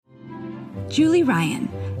Julie Ryan,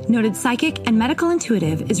 noted psychic and medical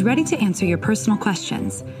intuitive, is ready to answer your personal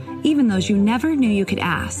questions, even those you never knew you could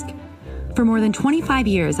ask. For more than 25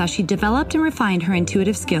 years, as she developed and refined her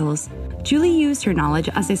intuitive skills, Julie used her knowledge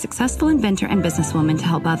as a successful inventor and businesswoman to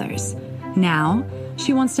help others. Now,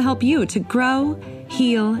 she wants to help you to grow,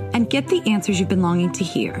 heal, and get the answers you've been longing to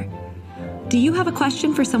hear. Do you have a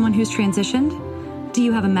question for someone who's transitioned? Do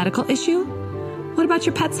you have a medical issue? What about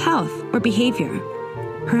your pet's health or behavior?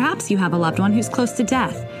 Perhaps you have a loved one who's close to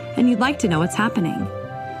death and you'd like to know what's happening.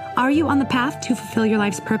 Are you on the path to fulfill your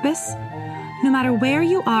life's purpose? No matter where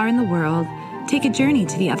you are in the world, take a journey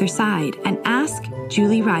to the other side and ask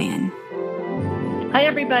Julie Ryan. Hi,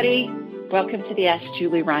 everybody. Welcome to the Ask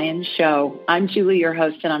Julie Ryan Show. I'm Julie, your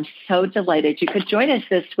host, and I'm so delighted you could join us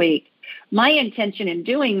this week. My intention in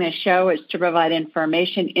doing this show is to provide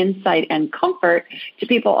information, insight, and comfort to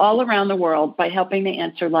people all around the world by helping to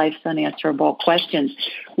answer life's unanswerable questions.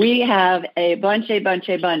 We have a bunch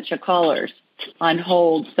of callers on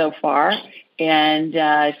hold so far, and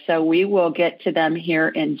so we will get to them here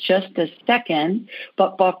in just a second.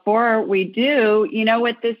 But before we do, you know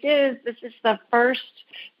what this is? This is the first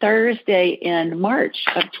Thursday in March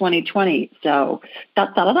of 2020. So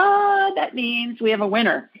that means we have a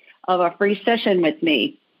winner of a free session with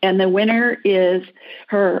me. And the winner is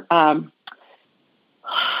her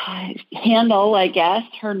handle, I guess,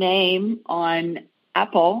 her name on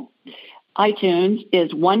Apple iTunes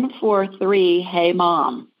is 143 Hey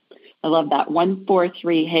Mom. I love that.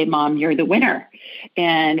 143 Hey Mom, you're the winner.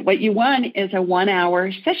 And what you won is a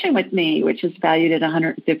 1-hour session with me, which is valued at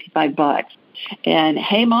 $155. And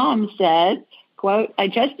Hey Mom said, quote, I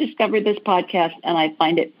just discovered this podcast and I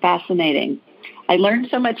find it fascinating. I learned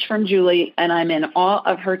so much from Julie, and I'm in awe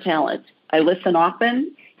of her talent. I listen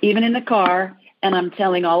often, even in the car, and I'm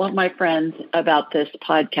telling all of my friends about this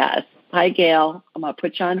podcast. Hi, Gail. I'm going to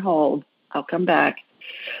put you on hold. I'll come back.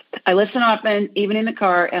 I listen often, even in the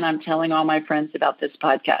car, and I'm telling all my friends about this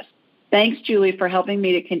podcast. Thanks, Julie, for helping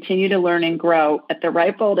me to continue to learn and grow at the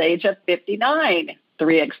ripe old age of 59,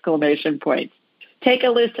 3 exclamation points. Take a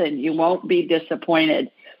listen. You won't be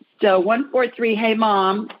disappointed. So 143, Hey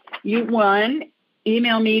Mom, you won.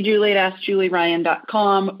 Email me, Julie at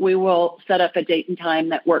AskJulieRyan.com. We will set up a date and time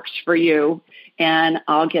that works for you, and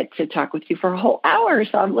I'll get to talk with you for a whole hour.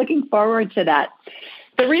 So I'm looking forward to that.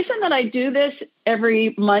 The reason that I do this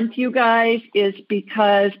every month, you guys, is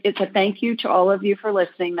because it's a thank you to all of you for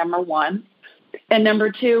listening, number one. And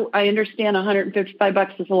number two, I understand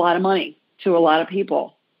 $155 is a lot of money to a lot of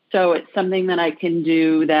people. So it's something that I can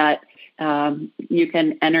do that you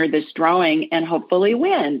can enter this drawing and hopefully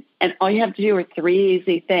win. And all you have to do are 3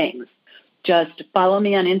 easy things. Just follow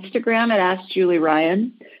me on Instagram at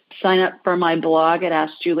AskJulieRyan, sign up for my blog at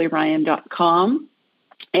AskJulieRyan.com,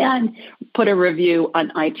 and put a review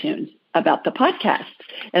on iTunes about the podcast.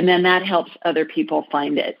 And then that helps other people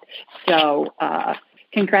find it. So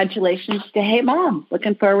congratulations to Hey Mom.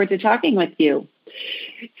 Looking forward to talking with you.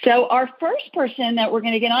 So our first person that we're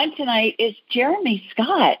going to get on tonight is Jeremy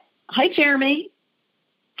Scott. Hi, Jeremy.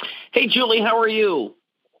 Hey, Julie, how are you?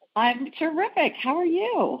 I'm terrific. How are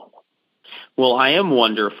you? Well, I am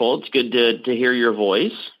wonderful. It's good to hear your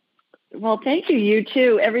voice. Well, thank you. You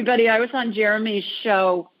too. Everybody, I was on Jeremy's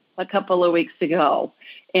show a couple of weeks ago,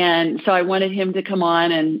 and so I wanted him to come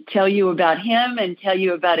on and tell you about him and tell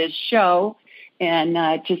you about his show, and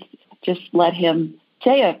just let him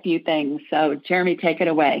say a few things. So, Jeremy, take it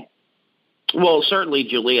away. Well, certainly,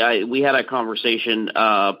 Julie. We had a conversation,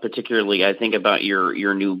 particularly, I think, about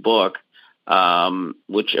your new book,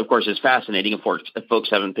 which, of course, is fascinating. Of course, if folks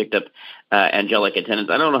haven't picked up Angelic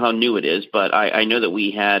Attendants, I don't know how new it is, but I know that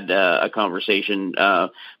we had a conversation,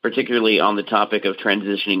 particularly on the topic of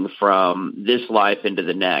transitioning from this life into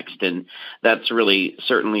the next. And that's really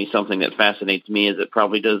certainly something that fascinates me, as it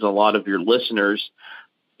probably does a lot of your listeners.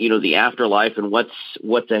 You know, the afterlife and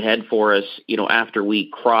what's ahead for us, you know, after we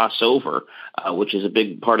cross over, which is a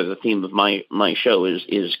big part of the theme of my show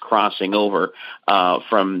is crossing over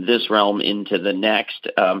from this realm into the next.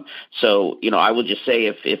 So, you know, I would just say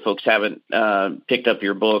if folks haven't picked up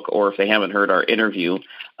your book, or if they haven't heard our interview,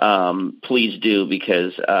 please do,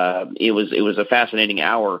 because it was a fascinating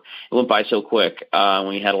hour. It went by so quick.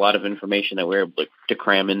 We had a lot of information that we were able to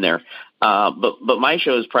cram in there. But my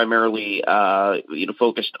show is primarily,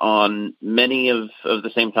 focused on many of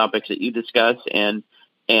the same topics that you discuss, and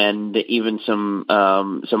and even some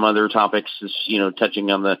other topics,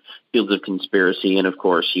 touching on the fields of conspiracy and, of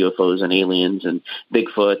course, UFOs and aliens and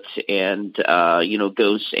Bigfoot and,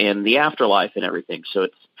 ghosts and the afterlife and everything. So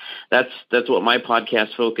that's what my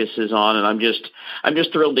podcast focuses on. And I'm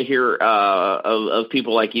just thrilled to hear of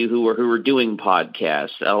people like you who are doing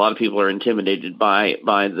podcasts. A lot of people are intimidated by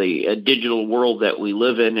the digital world that we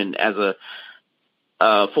live in. And as a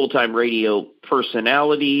full-time radio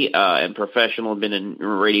personality and professional, been in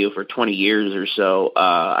radio for 20 years or so.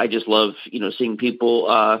 I just love, seeing people,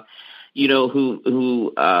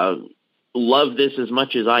 who love this as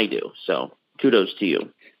much as I do. So kudos to you.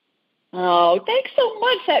 Oh, thanks so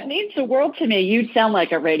much. That means the world to me. You sound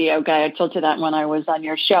like a radio guy. I told you that when I was on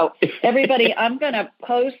your show. Everybody, I'm going to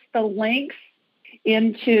post the links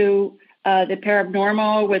into the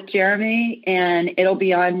Paranormal with Jeremy, and it'll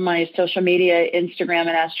be on my social media, Instagram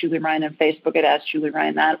at Ask Julie Ryan and Facebook at Ask Julie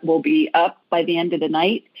Ryan. That will be up by the end of the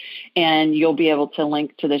night, and you'll be able to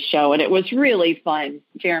link to the show. And it was really fun,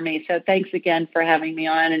 Jeremy. So thanks again for having me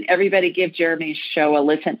on. And everybody give Jeremy's show a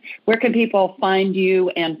listen. Where can people find you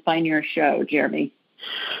and find your show, Jeremy?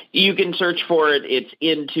 You can search for it. It's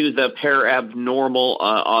Into the Parabnormal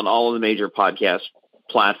on all of the major podcast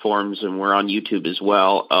platforms, and we're on YouTube as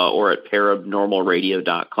well, or at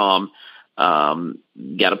parabnormalradio.com.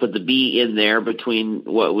 Got to put the B in there between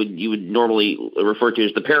what you would normally refer to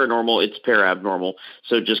as the paranormal. It's parabnormal.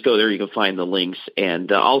 So just go there. You can find the links,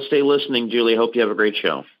 and I'll stay listening, Julie. Hope you have a great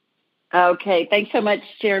show. Okay. Thanks so much,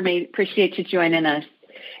 Jeremy. Appreciate you joining us.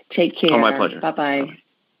 Take care. Oh, my pleasure. Bye-bye.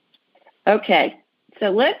 Okay. So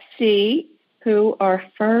let's see who our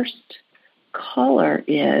first caller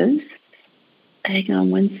is. Hang on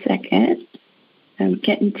one second. I'm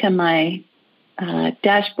getting to my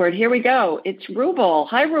dashboard. Here we go. It's Rubel.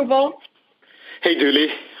 Hi, Rubel. Hey, Julie.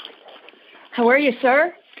 How are you,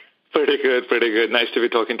 sir? Pretty good. Nice to be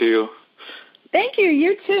talking to you. Thank you.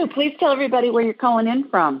 You too. Please tell everybody where you're calling in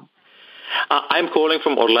from. I'm calling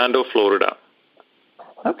from Orlando, Florida.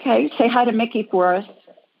 Okay. Say hi to Mickey for us.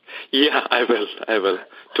 Yeah, I will.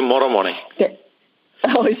 Tomorrow morning.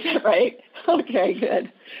 Oh, is that right? Okay,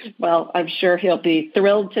 good. Well, I'm sure he'll be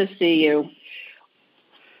thrilled to see you.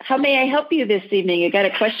 How may I help you this evening? You got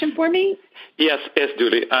a question for me? Yes,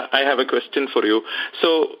 Julie. I have a question for you.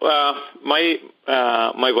 So, my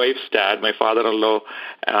wife's dad, my father-in-law,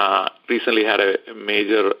 recently had a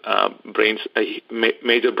major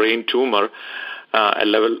brain tumor, a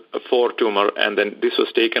level 4 tumor, and then this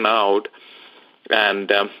was taken out.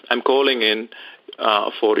 And I'm calling in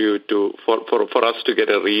for us to get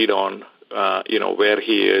a read on where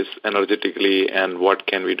he is energetically and what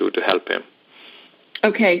can we do to help him.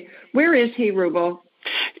 Okay. Where is he, Rubel?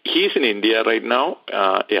 He's in India right now.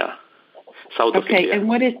 South of India. Okay. And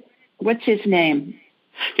what's his name?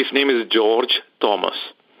 His name is George Thomas.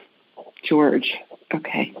 George.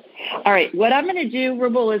 Okay. All right. What I'm going to do,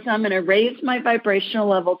 Rubel, is I'm going to raise my vibrational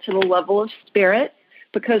level to the level of spirit,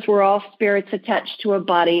 because we're all spirits attached to a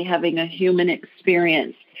body having a human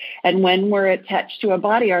experience. And when we're attached to a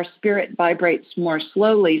body, our spirit vibrates more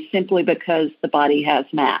slowly simply because the body has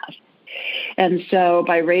mass. And so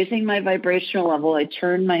by raising my vibrational level, I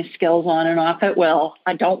turn my skills on and off at will.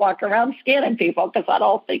 I don't walk around scanning people because I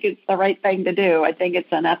don't think it's the right thing to do. I think it's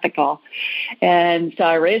unethical. And so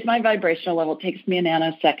I raise my vibrational level. It takes me a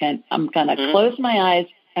nanosecond. I'm going to close my eyes,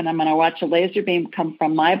 and I'm going to watch a laser beam come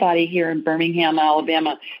from my body here in Birmingham,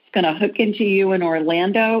 Alabama. It's going to hook into you in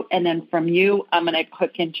Orlando, and then from you, I'm going to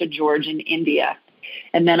hook into George in India.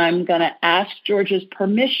 And then I'm going to ask George's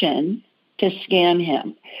permission to scan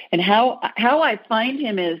him. And how I find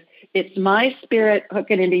him is it's my spirit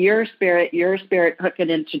hooking into your spirit hooking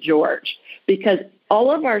into George, because all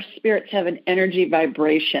of our spirits have an energy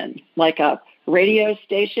vibration, like a radio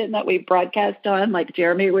station that we broadcast on, like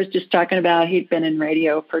Jeremy was just talking about. He'd been in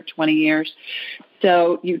radio for 20 years.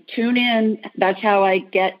 So you tune in. That's how I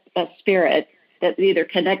get a spirit that's either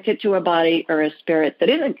connected to a body or a spirit that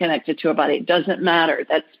isn't connected to a body. It doesn't matter.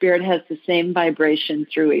 That spirit has the same vibration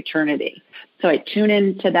through eternity. So I tune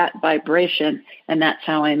into that vibration, and that's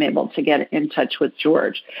how I'm able to get in touch with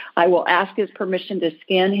George. I will ask his permission to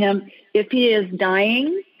scan him. If he is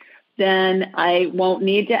dying, then I won't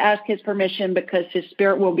need to ask his permission, because his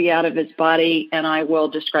spirit will be out of his body, and I will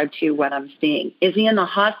describe to you what I'm seeing. Is he in the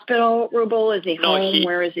hospital, Rubel? Is he home?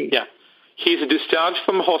 Where is he? Yeah. He's discharged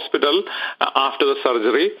from hospital after the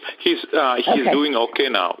surgery. He's doing okay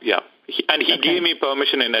now. Yeah. He gave me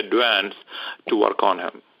permission in advance to work on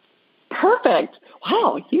him. Perfect.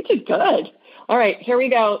 Wow, you did good. All right, here we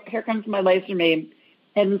go. Here comes my laser beam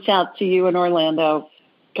heading south to you in Orlando.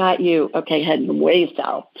 got you. Okay, heading way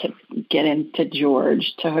south to get into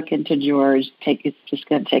George, to hook into George. It's just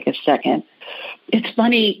going to take a second. It's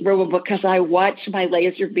funny, Rubel, because I watch my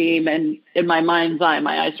laser beam, and in my mind's eye,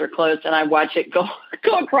 my eyes are closed, and I watch it go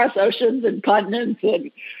across oceans and continents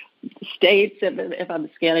and states if I'm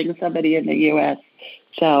scanning somebody in the U.S.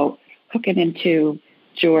 So hooking into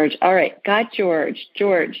George. All right, got George.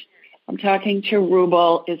 George, I'm talking to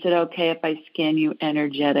Rubel. Is it okay if I scan you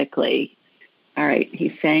energetically? All right,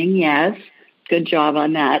 he's saying yes. Good job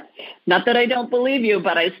on that. Not that I don't believe you,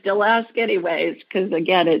 but I still ask anyways, because,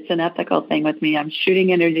 again, it's an ethical thing with me. I'm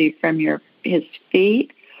shooting energy from his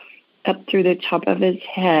feet up through the top of his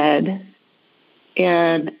head.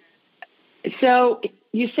 And so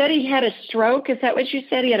you said he had a stroke. Is that what you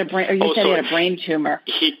said? He had a brain, or you said he had a brain tumor?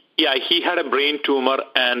 He had a brain tumor,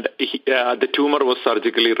 and the tumor was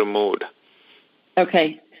surgically removed.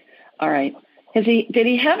 Okay. All right. Did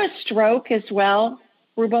he have a stroke as well,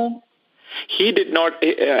 Rubel? He did not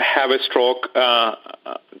have a stroke.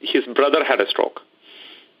 His brother had a stroke.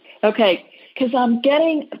 Okay, because I'm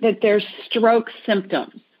getting that there's stroke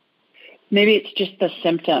symptoms. Maybe it's just the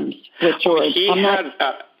symptoms with George. He had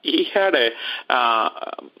high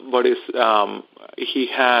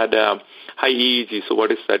EEG. So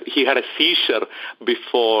what is that? He had a seizure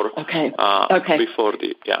before. Okay. Before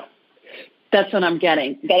That's what I'm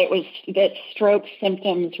getting. That stroke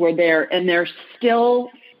symptoms were there, and there still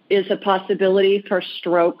is a possibility for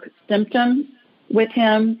stroke symptoms with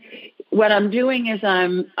him. What I'm doing is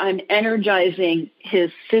I'm energizing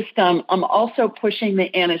his system. I'm also pushing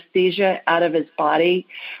the anesthesia out of his body,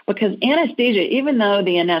 because anesthesia, even though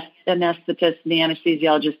the anesthetist and the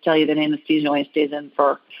anesthesiologist tell you that anesthesia only stays in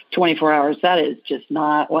for 24 hours, that is just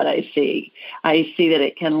not what I see. I see that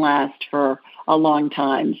it can last for a long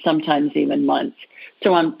time, sometimes even months.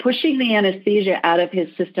 So I'm pushing the anesthesia out of his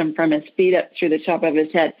system from his feet up through the top of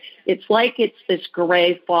his head. It's like it's this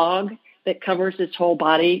gray fog that covers his whole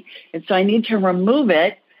body. And so I need to remove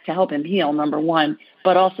it to help him heal, number one,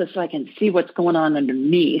 but also so I can see what's going on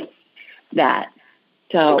underneath that.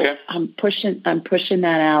 So okay. I'm pushing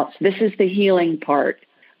that out. So this is the healing part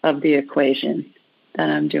of the equation that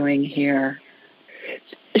I'm doing here.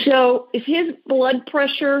 So is his blood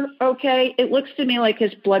pressure okay? It looks to me like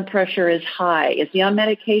his blood pressure is high. Is he on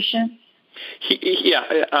medication?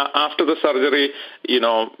 After the surgery, he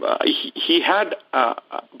had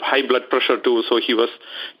high blood pressure too, so he was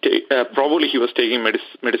probably taking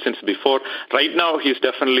medicines before. Right now, he's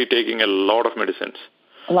definitely taking a lot of medicines.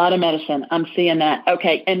 A lot of medicine. I'm seeing that.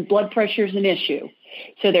 Okay, and blood pressure is an issue.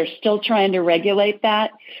 So they're still trying to regulate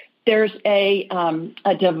that. There's a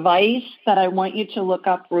device that I want you to look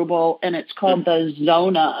up, Rubel, and it's called the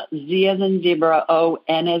Zona, Z as in zebra, O,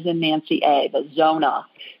 N as in Nancy, A, the Zona,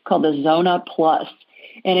 called the Zona Plus.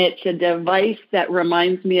 And it's a device that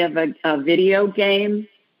reminds me of a video game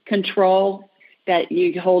control that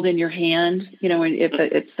you hold in your hand,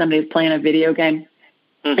 if somebody's playing a video game.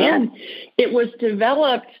 Mm-hmm. And it was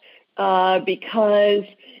developed because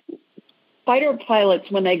fighter pilots,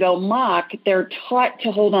 when they go Mach, they're taught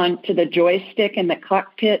to hold on to the joystick in the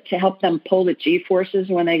cockpit to help them pull the G-forces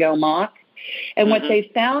when they go Mach. And what they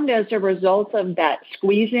found as a result of that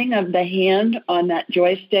squeezing of the hand on that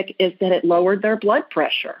joystick is that it lowered their blood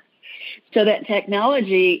pressure. So that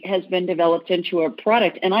technology has been developed into a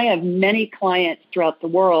product. And I have many clients throughout the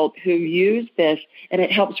world who use this, and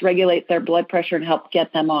it helps regulate their blood pressure and help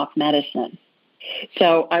get them off medicine.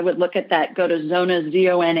 So I would look at that. Go to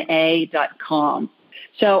Zona.com.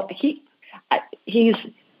 So he's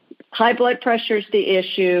high blood pressure is the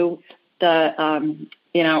issue. That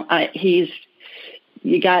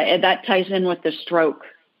ties in with the stroke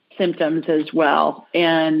symptoms as well.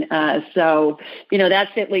 And so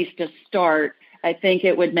that's at least a start. I think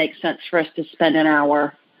it would make sense for us to spend an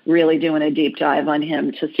hour really doing a deep dive on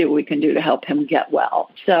him to see what we can do to help him get well.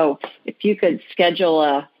 So if you could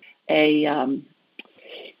schedule a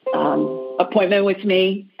appointment with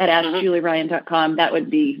me at AskJulieRyan.com, that would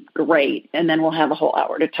be great. And then we'll have a whole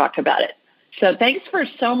hour to talk about it. So thanks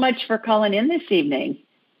so much for calling in this evening.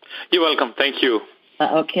 You're welcome. Thank you.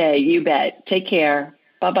 Okay, you bet. Take care.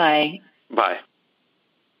 Bye-bye. Bye.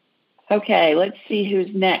 Okay, let's see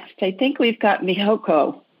who's next. I think we've got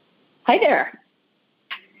Mihoko. Hi there.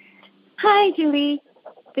 Hi, Julie.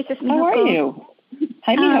 This is Mihoko. How are you?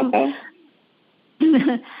 Hi, Mihoko.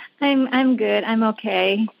 I'm good. I'm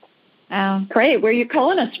okay. Great. Where are you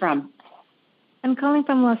calling us from? I'm calling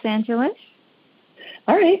from Los Angeles.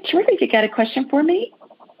 All right. Terrific. You got a question for me?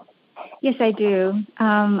 Yes, I do.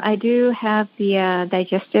 I do have the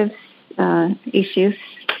digestive issues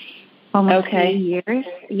almost 3 years.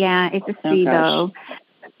 Yeah, it's a SIBO.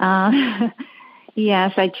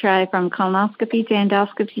 Yes, I try from colonoscopy to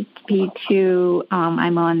endoscopy to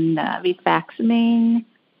I'm on rifaximin.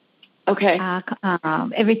 Okay.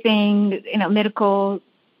 Everything,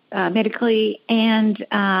 medically and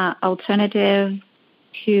alternative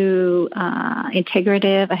to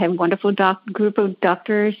integrative. I have a wonderful group of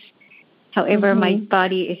doctors. However, my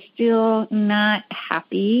body is still not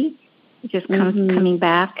happy. It just coming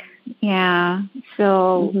back. Yeah.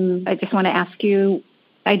 So I just want to ask you,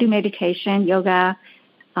 I do meditation, yoga,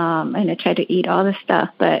 and I try to eat all the stuff,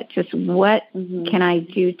 but just what can I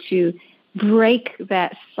do to break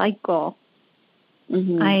that cycle?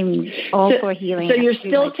 I'm all for healing. So you're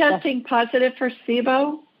still testing positive for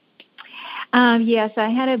SIBO? Yes, I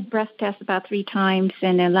had a breast test about 3 times,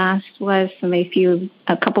 and the last was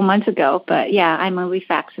a couple months ago. But yeah, I'm on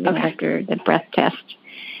rifaximin after the breast test.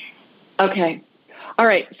 Okay. All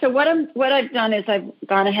right. So what I've done is I've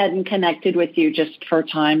gone ahead and connected with you just for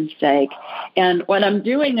time's sake, and what I'm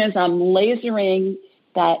doing is I'm lasering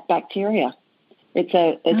that bacteria. It's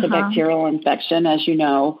a bacterial infection, as you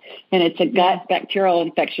know, and it's a gut bacterial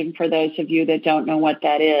infection for those of you that don't know what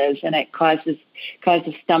that is, and it causes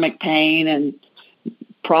stomach pain and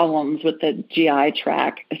problems with the GI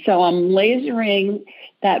tract. So I'm lasering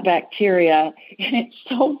that bacteria, and it's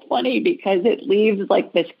so funny because it leaves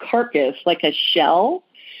like this carcass, like a shell,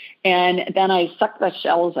 and then I suck the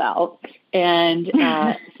shells out. And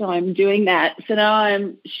so I'm doing that. So now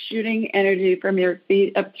I'm shooting energy from your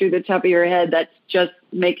feet up through the top of your head. That's just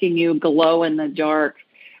making you glow in the dark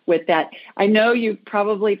with that. I know you've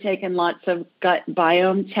probably taken lots of gut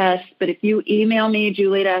biome tests, but if you email me,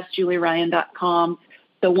 julie@julieryan.com,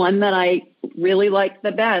 the one that I really like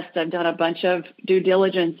the best, I've done a bunch of due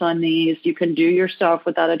diligence on these. You can do yourself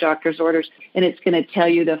without a doctor's orders, and it's going to tell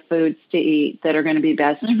you the foods to eat that are going to be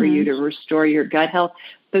best for you to restore your gut health.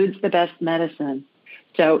 Food's the best medicine.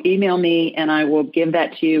 So email me, and I will give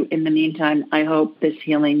that to you. In the meantime, I hope this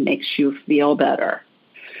healing makes you feel better.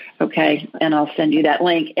 Okay? And I'll send you that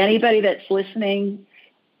link. Anybody that's listening,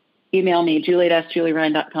 email me,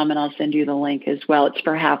 julie@julieryan.com, and I'll send you the link as well. It's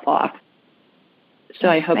for half off. So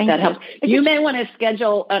I hope that helps. You may want to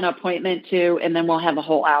schedule an appointment, too, and then we'll have a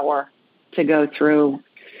whole hour to go through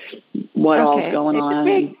what all's going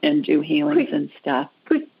on and do healings and stuff.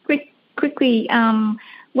 Quickly,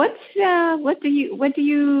 what do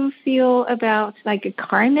you feel about like a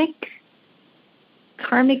karmic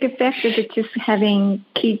effect? Is it just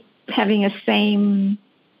keep having a same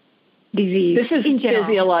disease? This is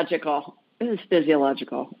physiological.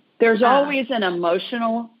 There's always an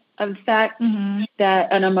emotional effect,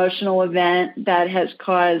 that an emotional event that has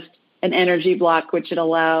caused an energy block, which it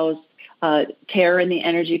allows tear in the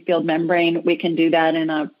energy field membrane. We can do that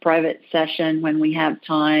in a private session when we have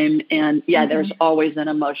time. And there's always an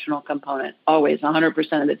emotional component, always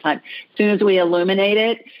 100% of the time. As soon as we illuminate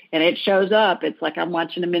it and it shows up, it's like I'm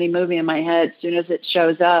watching a mini movie in my head. As soon as it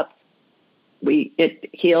shows up, it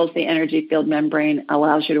heals the energy field membrane,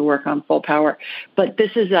 allows you to work on full power. But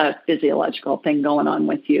this is a physiological thing going on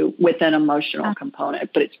with you with an emotional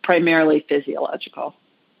component, but it's primarily physiological.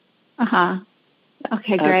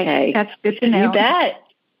 Okay, great. Okay. That's good to know. You bet.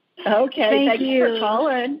 Okay, thank you for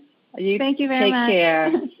calling. Thank you very much. Take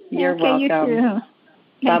care. You're welcome. You too.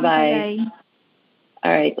 Bye-bye.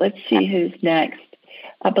 All right, let's see who's next.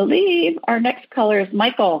 I believe our next caller is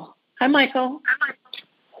Michael. Hi, Michael.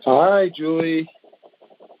 Hi, Julie.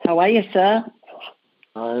 How are you, sir?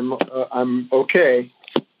 I'm okay.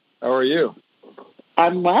 How are you?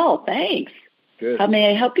 I'm well, thanks. Good. How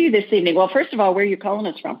may I help you this evening? Well, first of all, where are you calling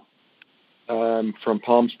us from? I'm from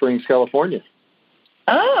Palm Springs, California.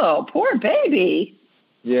 Oh, poor baby.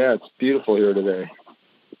 Yeah, it's beautiful here today.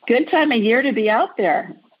 Good time of year to be out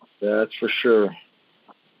there. That's for sure.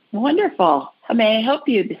 Wonderful. How may I help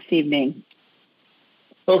you this evening?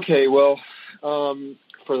 Okay, well,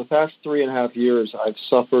 for the past 3.5 years, I've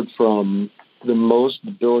suffered from the most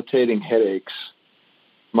debilitating headaches.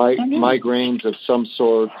 Migraines of some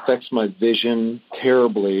sort, affects my vision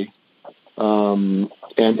terribly.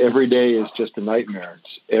 And every day is just a nightmare.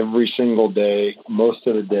 It's every single day, most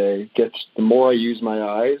of the day. The more I use my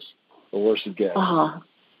eyes, the worse it gets.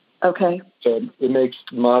 Okay. So it makes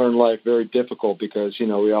modern life very difficult because,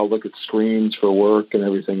 we all look at screens for work and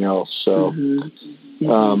everything else. So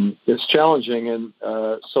it's challenging. And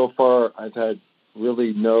so far, I've had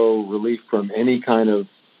really no relief from any kind of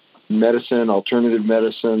medicine, alternative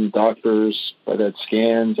medicine, doctors. I've had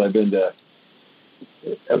scans. I've been to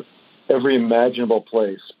every imaginable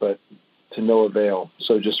place, but to no avail.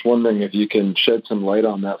 So just wondering if you can shed some light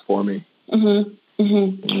on that for me. So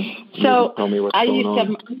I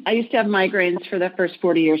used to have migraines for the first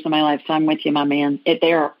 40 years of my life. So I'm with you, my man.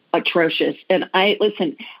 They are atrocious. And I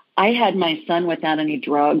had my son without any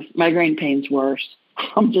drugs. Migraine pain's worse.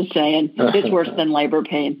 I'm just saying, it's worse than labor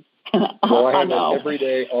pain. Well, I have it every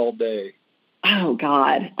day, all day. Oh,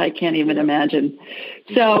 God, I can't even imagine.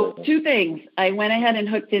 So 2 things. I went ahead and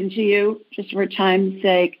hooked into you just for time's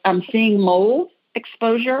sake. I'm seeing mold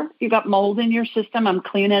exposure. You got mold in your system. I'm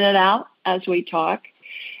cleaning it out as we talk.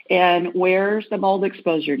 And where's the mold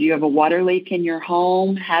exposure? Do you have a water leak in your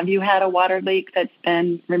home? Have you had a water leak that's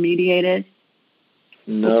been remediated?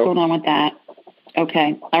 No. What's going on with that?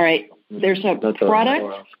 Okay. All right. There's a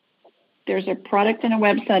product. There's a product and a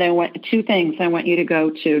website. 2 things I want you to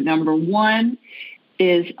go to. Number 1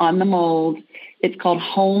 is on the mold. It's called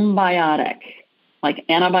Home Biotic, like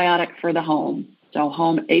antibiotic for the home. So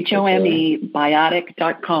home, HOME,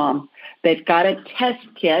 biotic.com. They've got a test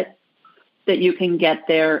kit that you can get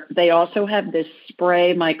there. They also have this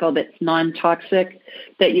spray, Michael, that's non-toxic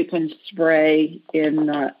that you can spray in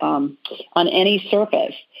on any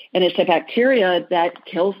surface. And it's a bacteria that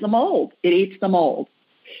kills the mold. It eats the mold.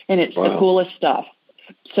 And it's the coolest stuff.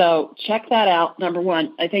 So check that out. Number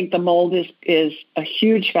 1, I think the mold is a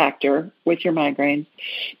huge factor with your migraines.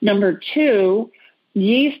 Number 2,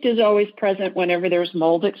 yeast is always present whenever there's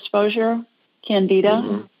mold exposure, Candida.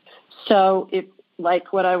 Mm-hmm. So if,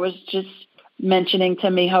 like what I was just mentioning to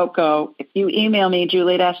Mihoko, if you email me,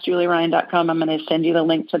 julie@julieryan.com, I'm going to send you the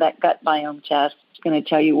link to that gut biome test. It's going to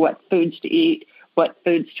tell you what foods to eat, what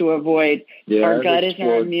foods to avoid. Yeah, our gut is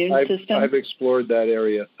our immune system. I've explored that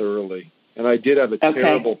area thoroughly. And I did have a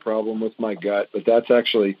terrible problem with my gut, but that's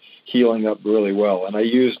actually healing up really well. And I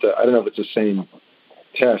used, I don't know if it's the same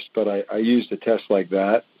test, but I used a test like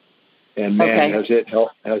that. And man, has it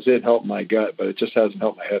helped my gut, but it just hasn't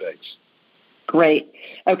helped my headaches. Great.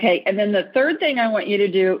 Okay. And then the third thing I want you to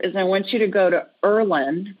do is I want you to go to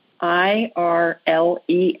Irlen,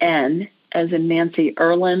 IRLEN, as in Nancy,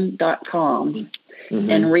 Irlen.com,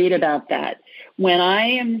 and read about that. When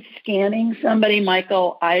I am scanning somebody,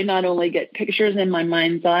 Michael, I not only get pictures in my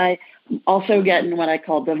mind's eye, I'm also getting what I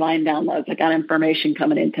call divine downloads. I got information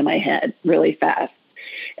coming into my head really fast.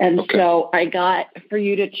 And so I got for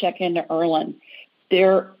you to check into Irlen.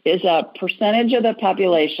 There is a percentage of the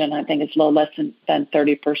population, I think it's a little less than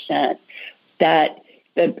 30%, that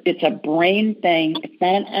it's a brain thing. It's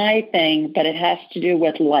not an eye thing, but it has to do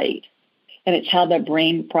with light. And it's how the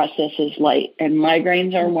brain processes light. And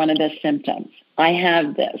migraines are one of the symptoms. I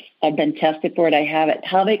have this. I've been tested for it. I have it.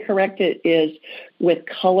 How they correct it is with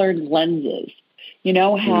colored lenses. You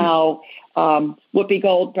know how Whoopi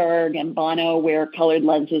Goldberg and Bono wear colored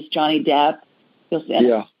lenses, Johnny Depp?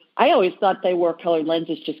 Yeah. I always thought they wore colored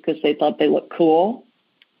lenses just because they thought they looked cool.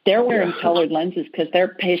 They're wearing colored lenses because they're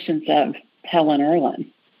patients of Helen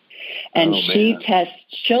Irlen. And she tests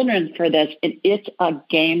children for this, and it's a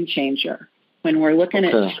game changer. When we're looking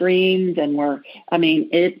at screens and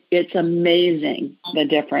it's amazing, the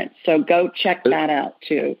difference. So go check that out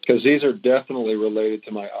too. Because these are definitely related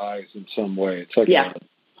to my eyes in some way. It's like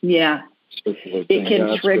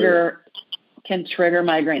it can trigger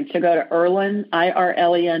migraine. So go to Irlen,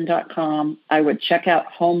 IRLEN.com. I would check out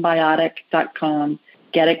homebiotic.com,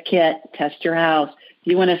 get a kit, test your house. If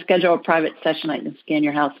you want to schedule a private session, I can scan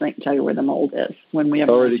your house and I can tell you where the mold is when we have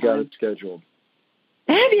already got it scheduled.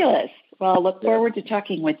 Fabulous. Well, I look forward to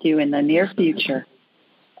talking with you in the near future.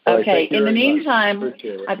 Okay. In the meantime,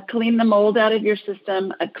 I've cleaned the mold out of your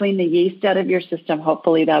system. I've cleaned the yeast out of your system.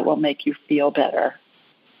 Hopefully that will make you feel better.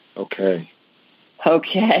 Okay.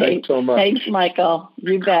 Thanks so much. Thanks, Michael.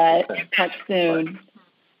 You bet. Talk soon.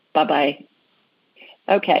 Bye-bye.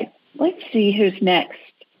 Okay. Let's see who's next.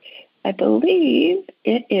 I believe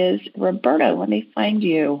it is Roberta. Let me find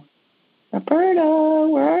you. Roberta,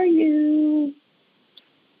 where are you?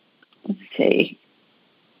 Let's see.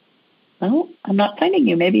 Oh, I'm not finding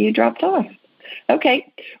you. Maybe you dropped off.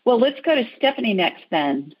 Okay. Well, let's go to Stephanie next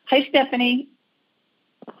then. Hi, Stephanie.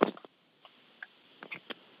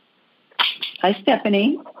 Hi,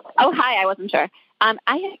 Stephanie. Oh, hi. I wasn't sure. I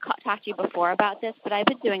had talked to you before about this, but I've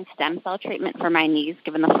been doing stem cell treatment for my knees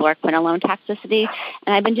given the fluoroquinolone toxicity,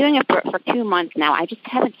 and I've been doing it for 2 months now. I just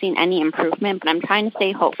haven't seen any improvement, but I'm trying to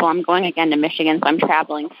stay hopeful. I'm going again to Michigan, so I'm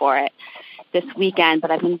traveling for it this weekend,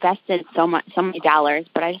 but I've invested so many dollars,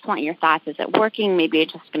 but I just want your thoughts. Is it working? Maybe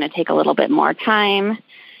it's just going to take a little bit more time.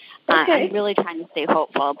 I'm really trying to stay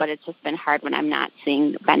hopeful, but it's just been hard when I'm not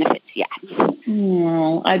seeing benefits yet.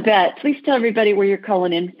 Oh, I bet. Please tell everybody where you're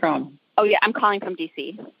calling in from. Oh, yeah, I'm calling from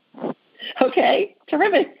D.C. Okay,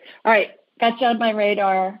 terrific. All right, got you on my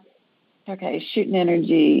radar. Okay, shooting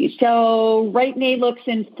energy. So right knee looks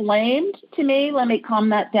inflamed to me. Let me calm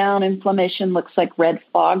that down. Inflammation looks like red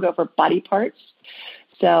fog over body parts.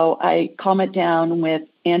 So I calm it down with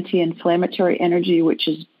anti-inflammatory energy, which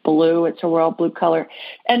is blue. It's a royal blue color.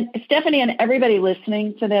 And Stephanie and everybody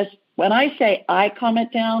listening to this, when I say I calm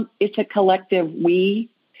it down, it's a collective we.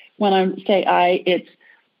 When I say I, it's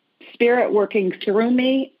spirit working through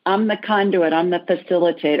me. I'm the conduit. I'm the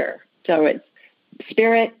facilitator. So it's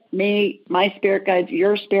spirit, me, my spirit guides,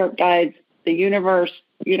 your spirit guides, the universe,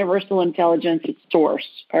 universal intelligence, it's source.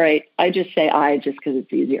 All right. I just say I just because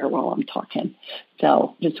it's easier while I'm talking.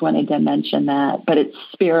 So just wanted to mention that. But it's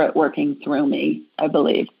spirit working through me, I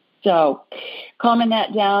believe. So calming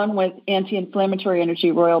that down with anti-inflammatory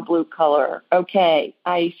energy, royal blue color. Okay.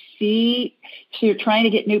 I see. So you're trying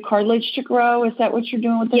to get new cartilage to grow. Is that what you're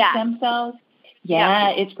doing with the stem cells? Yeah,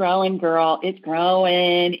 it's growing, girl. It's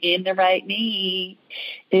growing in the right knee.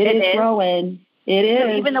 It is growing. It is.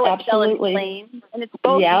 So even though it's still inflamed, and it's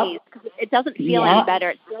both knees, because it doesn't feel any better.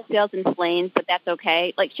 It still feels inflamed, but that's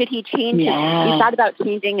okay. Like, should he change his, you thought about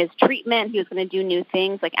changing his treatment? He was going to do new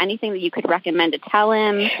things, like anything that you could recommend to tell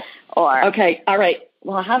him? Or okay, all right.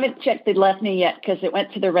 Well, I haven't checked the left knee yet because it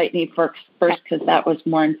went to the right knee first because that was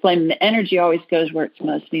more inflamed. The energy always goes where it's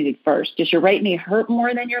most needed first. Does your right knee hurt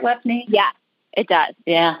more than your left knee? Yeah, it does.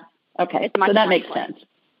 Yeah. Okay. So that makes sense.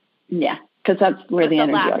 Yeah. Because that's where the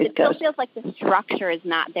energy always goes. It still feels like the structure is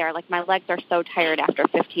not there. Like my legs are so tired after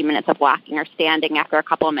 15 minutes of walking or standing. After a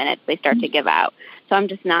couple of minutes, they start to give out. So I'm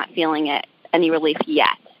just not feeling any relief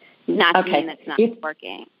yet. Not saying it's not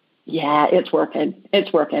working. Yeah, it's working.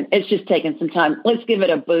 It's working. It's just taking some time. Let's give it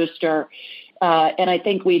a booster. And I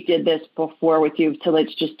think we did this before with you, so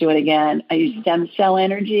let's just do it again. I use stem cell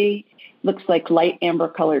energy. Looks like light amber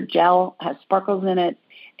colored gel, has sparkles in it.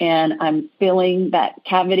 And I'm filling that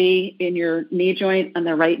cavity in your knee joint on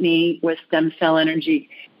the right knee with stem cell energy.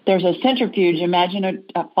 There's a centrifuge. Imagine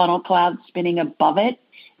a funnel cloud spinning above it.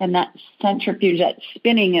 And that centrifuge, that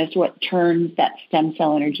spinning is what turns that stem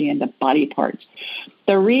cell energy into body parts.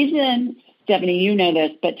 The reason, Stephanie, you know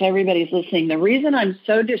this, but to everybody's listening, the reason I'm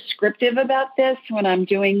so descriptive about this when I'm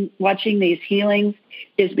watching these healings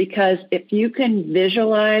is because if you can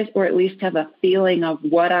visualize or at least have a feeling of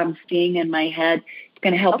what I'm seeing in my head,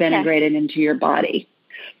 going to help integrate it into your body.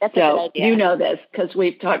 That's a good idea. You know this because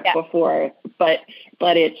we've talked before, but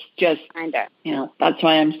it's just, that's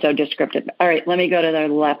why I'm so descriptive. All right, let me go to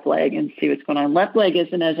the left leg and see what's going on. Left leg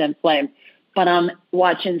isn't as inflamed, but I'm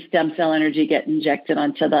watching stem cell energy get injected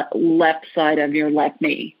onto the left side of your left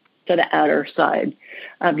knee, to the outer side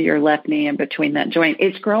of your left knee in between that joint.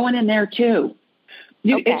 It's growing in there too.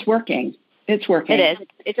 It's working. It's working. It is.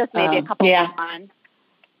 It's just maybe a couple of months.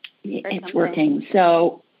 It's working.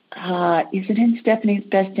 So is it in Stephanie's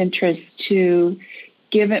best interest to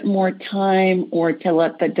give it more time or to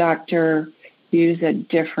let the doctor use a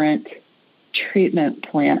different treatment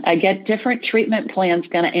plan? I get different treatment plans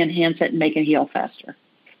going to enhance it and make it heal faster.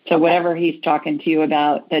 So whatever he's talking to you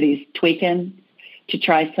about that he's tweaking to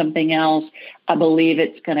try something else, I believe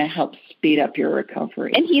it's going to help speed up your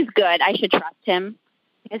recovery. And he's good. I should trust him.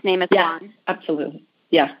 His name is Juan. Absolutely.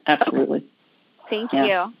 Yeah, absolutely. Okay. Thank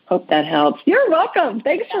you. Hope that helps. You're welcome.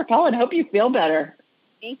 Thanks for calling. Hope you feel better.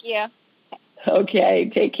 Thank you.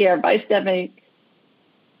 Okay. Take care. Bye, Stephanie.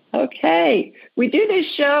 Okay. We do this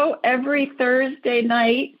show every Thursday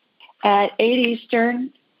night at 8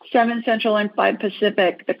 Eastern, 7 Central, and 5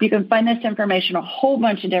 Pacific. If you can find this information a whole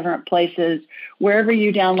bunch of different places, wherever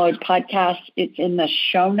you download podcasts, it's in the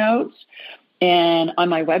show notes. And on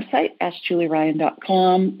my website,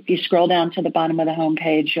 AskJulieRyan.com, if you scroll down to the bottom of the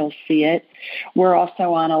homepage, you'll see it. We're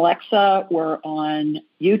also on Alexa. We're on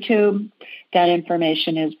YouTube. That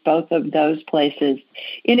information is both of those places.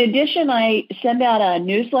 In addition, I send out a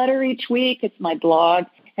newsletter each week. It's my blog,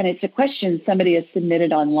 and it's a question somebody has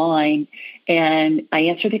submitted online, and I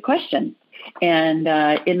answer the question. And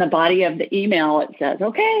in the body of the email, it says,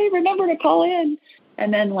 okay, remember to call in.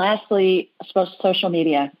 And then lastly, social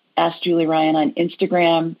media. Ask Julie Ryan on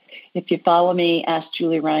Instagram. If you follow me, Ask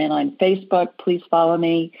Julie Ryan on Facebook. Please follow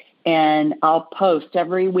me, and I'll post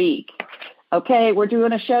every week. Okay, we're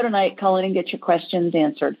doing a show tonight. Call in and get your questions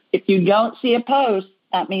answered. If you don't see a post,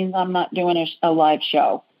 that means I'm not doing a live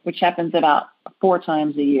show, which happens about 4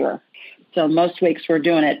 times a year. So most weeks we're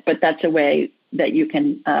doing it, but that's a way that you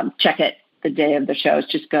can check it the day of the shows.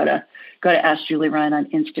 Just go to Ask Julie Ryan on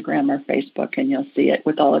Instagram or Facebook, and you'll see it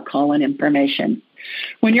with all the call-in information.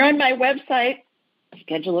 When you're on my website,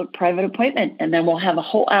 schedule a private appointment, and then we'll have a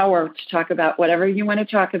whole hour to talk about whatever you want to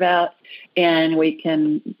talk about, and we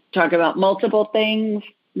can talk about multiple things,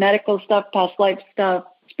 medical stuff, past life stuff,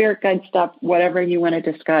 spirit guide stuff, whatever you want to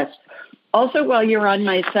discuss. Also, while you're on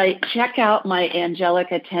my site, check out my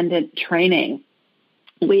angelic attendant training.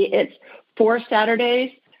 It's 4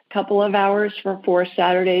 Saturdays couple of hours for 4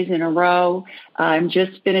 Saturdays in a row. I'm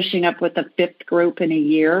just finishing up with the 5th group in a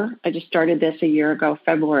year. I just started this a year ago,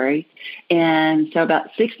 February. And so about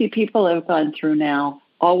 60 people have gone through now,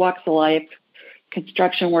 all walks of life,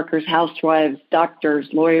 construction workers, housewives, doctors,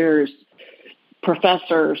 lawyers,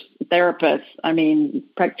 professors, therapists,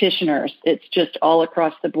 practitioners. It's just all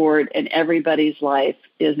across the board, and everybody's life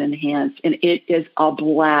is enhanced. And it is a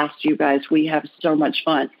blast, you guys. We have so much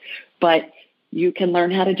fun. But you can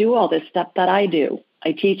learn how to do all this stuff that I do.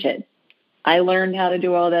 I teach it. I learned how to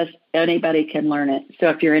do all this. Anybody can learn it. So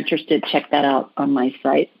if you're interested, check that out on my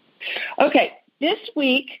site. Okay, this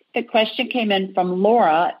week, a question came in from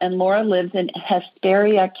Laura, and Laura lives in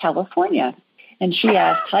Hesperia, California. And she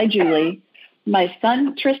asked, "Hi, Julie. My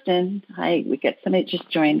son, Tristan," hi, we get somebody just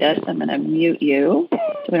joined us. I'm going to mute you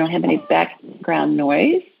so we don't have any background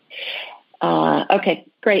noise. Okay,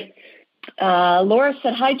 great. Laura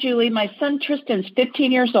said, "Hi, Julie. My son, Tristan's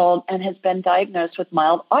 15 years old and has been diagnosed with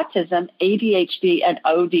mild autism, ADHD, and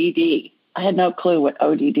ODD. I had no clue what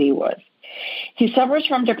ODD was. He suffers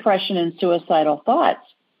from depression and suicidal thoughts.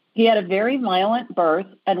 He had a very violent birth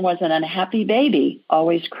and was an unhappy baby,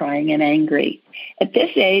 always crying and angry. At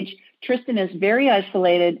this age, Tristan is very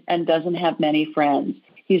isolated and doesn't have many friends.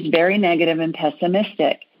 He's very negative and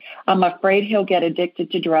pessimistic. I'm afraid he'll get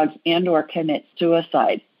addicted to drugs and or commit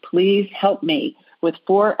suicide. Please help me," with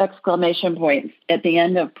 4 exclamation points at the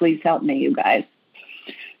end of "please help me," you guys.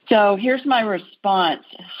 So here's my response.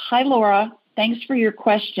 "Hi, Laura. Thanks for your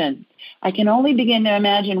question. I can only begin to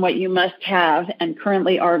imagine what you must have and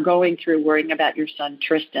currently are going through worrying about your son,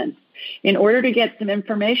 Tristan. In order to get some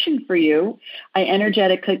information for you, I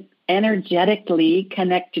energetically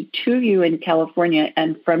connected to you in California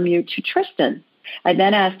and from you to Tristan. I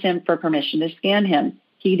then asked him for permission to scan him.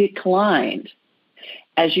 He declined.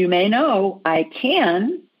 As you may know, I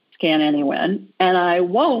can scan anyone, and I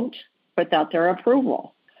won't without their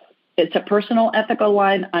approval. It's a personal ethical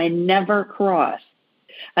line I never cross.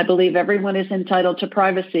 I believe everyone is entitled to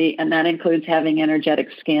privacy, and that includes having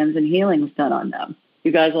energetic scans and healings done on them.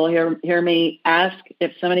 You guys will hear me ask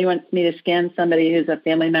if somebody wants me to scan somebody who's a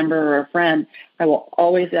family member or a friend. I will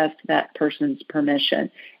always ask that person's permission.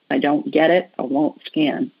 If I don't get it, I won't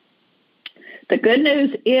scan. The good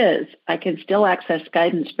news is I can still access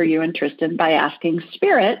guidance for you and Tristan by asking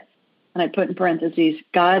Spirit, and I put in parentheses,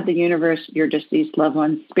 God, the universe, your deceased loved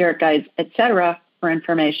ones, spirit guides, etc., for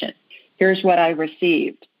information. Here's what I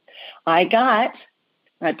received. I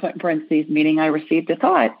put in parentheses, meaning I received a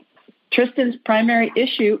thought. Tristan's primary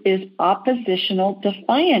issue is oppositional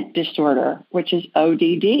defiant disorder, which is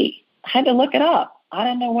ODD. I had to look it up. I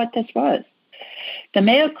didn't know what this was. The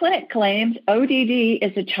Mayo Clinic claims ODD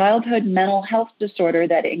is a childhood mental health disorder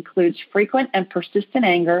that includes frequent and persistent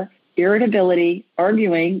anger, irritability,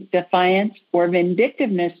 arguing, defiance, or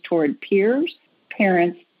vindictiveness toward peers,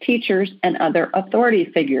 parents, teachers, and other authority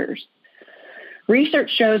figures.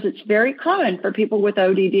 Research shows it's very common for people with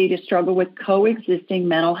ODD to struggle with coexisting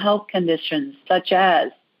mental health conditions such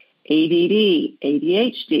as ADD,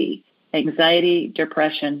 ADHD, anxiety,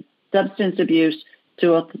 depression, substance abuse,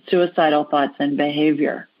 suicidal thoughts, and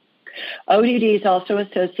behavior. ODD is also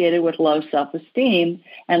associated with low self-esteem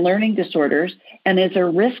and learning disorders and is a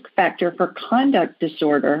risk factor for conduct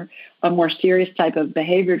disorder, a more serious type of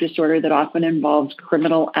behavior disorder that often involves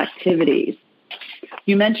criminal activities.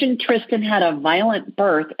 You mentioned Tristan had a violent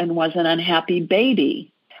birth and was an unhappy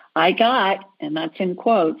baby. I got, and that's in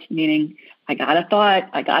quotes, meaning I got a thought,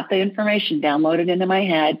 I got the information downloaded into my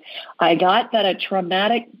head. I got that a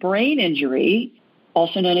traumatic brain injury,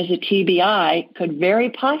 also known as a TBI, could very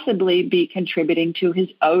possibly be contributing to his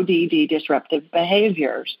ODD disruptive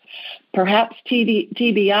behaviors. Perhaps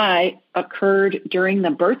TBI occurred during the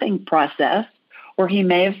birthing process, or he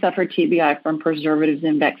may have suffered TBI from preservatives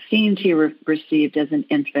and vaccines he received as an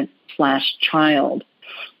infant/child.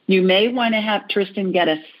 You may want to have Tristan get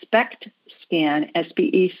a SPECT scan,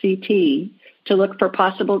 SPECT, to look for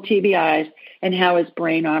possible TBIs and how his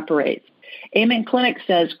brain operates. Amen Clinic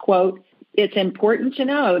says, quote, "It's important to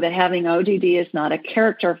know that having ODD is not a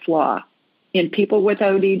character flaw. In people with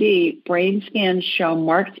ODD, brain scans show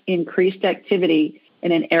marked increased activity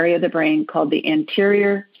in an area of the brain called the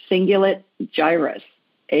anterior cingulate gyrus,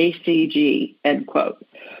 ACG," end quote.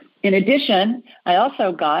 In addition, I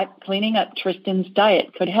also got cleaning up Tristan's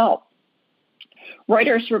diet could help.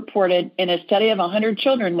 Reuters reported in a study of 100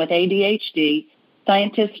 children with ADHD,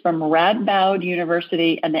 scientists from Radboud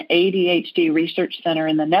University and the ADHD Research Center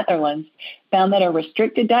in the Netherlands found that a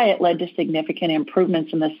restricted diet led to significant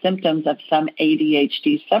improvements in the symptoms of some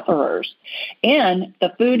ADHD sufferers. And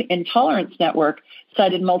the Food Intolerance Network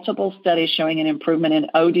cited multiple studies showing an improvement in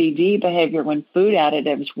ODD behavior when food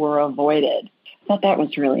additives were avoided. I thought that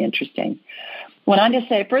was really interesting. Went on to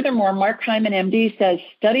say, furthermore, Mark Hyman, MD, says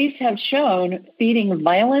studies have shown feeding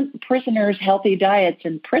violent prisoners healthy diets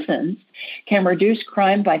in prisons can reduce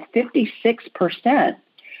crime by 56%.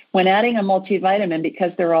 When adding a multivitamin,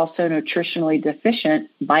 because they're also nutritionally deficient,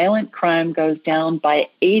 violent crime goes down by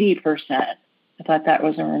 80%. I thought that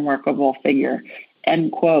was a remarkable figure.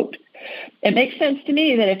 End quote. It makes sense to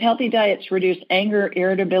me that if healthy diets reduce anger,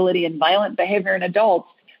 irritability, and violent behavior in adults,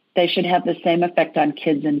 they should have the same effect on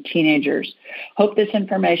kids and teenagers. Hope this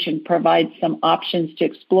information provides some options to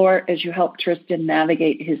explore as you help Tristan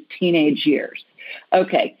navigate his teenage years.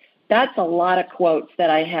 Okay, that's a lot of quotes that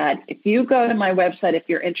I had. If you go to my website, if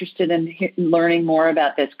you're interested in learning more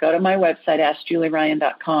about this, go to my website,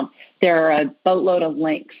 AskJulieRyan.com. There are a boatload of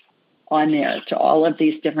links on there to all of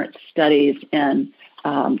these different studies and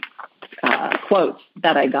quotes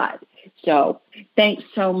that I got. So thanks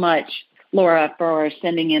so much, Laura, for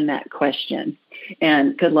sending in that question,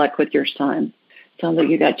 and good luck with your son. Sounds like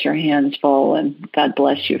you got your hands full, and God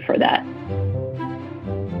bless you for that.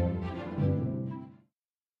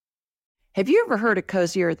 Have you ever heard of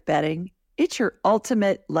Cozy Earth bedding? It's your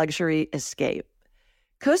ultimate luxury escape.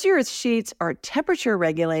 Cozy Earth sheets are temperature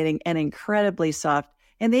regulating and incredibly soft,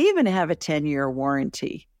 and they even have a 10-year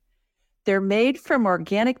warranty. They're made from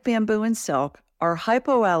organic bamboo and silk, are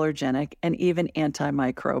hypoallergenic, and even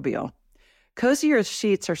antimicrobial. Cozy Earth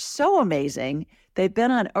sheets are so amazing, they've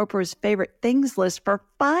been on Oprah's favorite things list for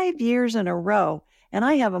 5 years in a row, and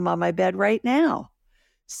I have them on my bed right now.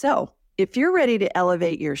 So, if you're ready to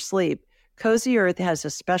elevate your sleep, Cozy Earth has a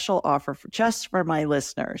special offer just for my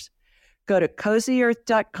listeners. Go to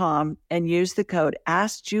CozyEarth.com and use the code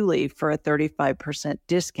AskJulie for a 35%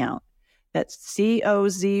 discount. That's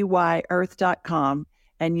COZY Earth.com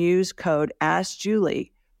and use code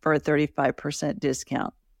AskJulie for a 35%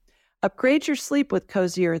 discount. Upgrade your sleep with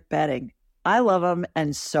Cozy Earth bedding. I love them,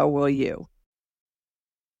 and so will you.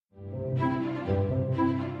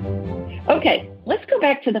 Okay, let's go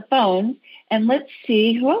back to the phone, and let's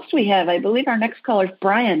see who else we have. I believe our next caller is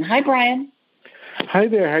Brian. Hi, Brian. Hi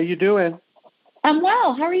there. How you doing? I'm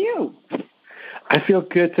well. How are you? I feel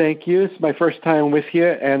good, thank you. It's my first time with you,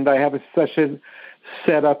 and I have a session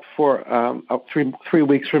set up for 3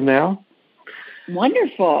 weeks from now.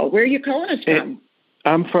 Wonderful. Where are you calling us from?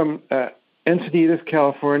 I'm from Encinitas,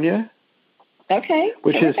 California. Okay.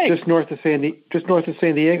 Which is just north of San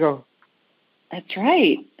Diego. That's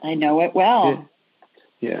right. I know it well.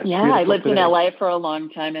 Yeah. I lived in LA for a long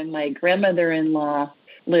time, and my grandmother-in-law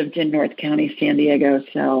lived in North County, San Diego,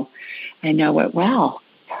 so I know it well.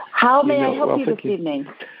 How may I help you this evening?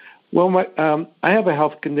 Well, I have a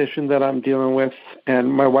health condition that I'm dealing with,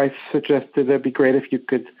 and my wife suggested it'd be great if you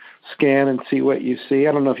could scan and see what you see.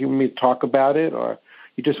 I don't know if you want me to talk about it or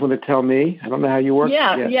you just want to tell me. I don't know how you work.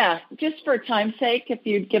 Yeah. Just for time's sake, if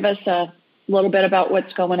you'd give us a little bit about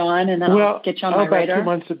what's going on, and then I'll get you on my radar.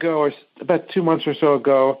 About 2 months or so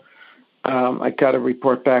ago, I got a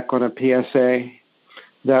report back on a PSA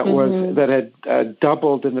that had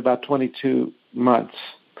doubled in about 22 months.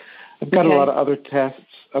 I've got a lot of other tests.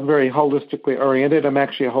 I'm very holistically oriented. I'm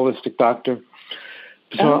actually a holistic doctor.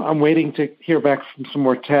 So I'm waiting to hear back from some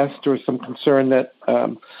more tests. There was some concern that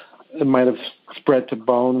it might have spread to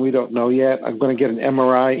bone. We don't know yet. I'm going to get an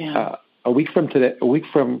MRI a week from today,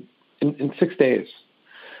 in 6 days.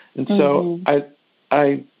 And so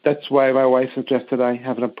that's why my wife suggested I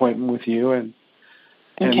have an appointment with you, and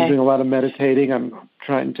I'm doing a lot of meditating. I'm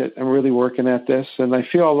really working at this, and I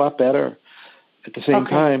feel a lot better at the same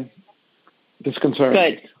time.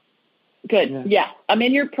 Disconcerting. Good. Yeah. I'm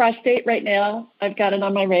in your prostate right now. I've got it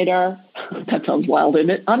on my radar. That sounds wild,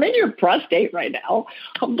 isn't it? I'm in your prostate right now.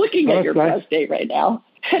 I'm looking at your prostate right now,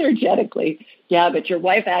 energetically. Yeah, but your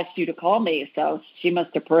wife asked you to call me, so she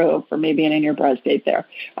must approve for me being in your prostate there.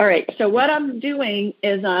 All right. So what I'm doing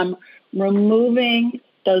is I'm removing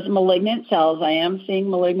those malignant cells. I am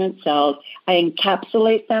seeing malignant cells. I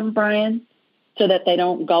encapsulate them, Brian, so that they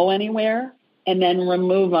don't go anywhere, and then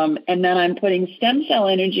remove them. And then I'm putting stem cell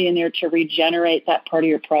energy in there to regenerate that part of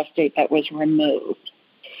your prostate that was removed,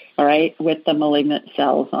 all right, with the malignant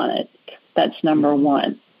cells on it. That's number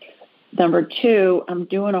one. Number two, I'm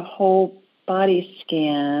doing a whole body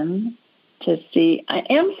scan to see. I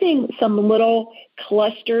am seeing some little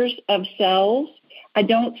clusters of cells. I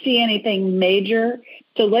don't see anything major.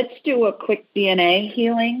 So let's do a quick DNA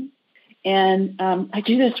healing. And I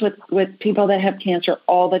do this with people that have cancer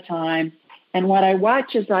all the time. And what I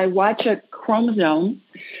watch is a chromosome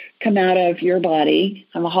come out of your body.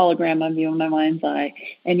 I'm a hologram of you in my mind's eye.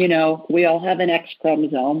 And, you know, we all have an X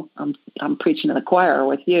chromosome. I'm preaching to the choir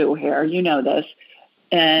with you here. You know this.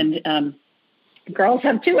 And girls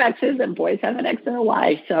have 2 X's and boys have an X and a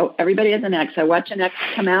Y. So everybody has an X. I watch an X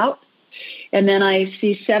come out. And then I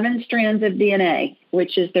see 7 strands of DNA,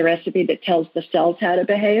 which is the recipe that tells the cells how to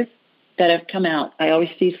behave, that have come out. I always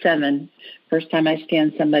see 7. First time I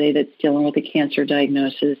scan somebody that's dealing with a cancer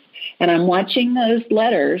diagnosis. And I'm watching those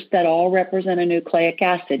letters that all represent a nucleic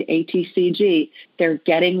acid, ATCG. They're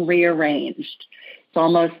getting rearranged. It's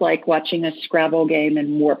almost like watching a Scrabble game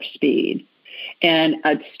in warp speed. And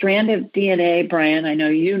a strand of DNA, Brian, I know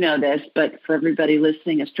you know this, but for everybody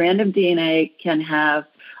listening, a strand of DNA can have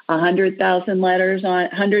 100,000 letters on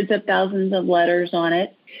it, hundreds of thousands of letters on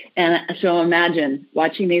it. And so imagine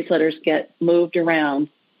watching these letters get moved around.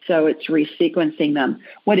 So it's resequencing them.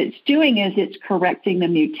 What it's doing is it's correcting the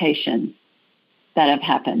mutations that have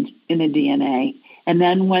happened in the DNA. And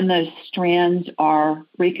then when those strands are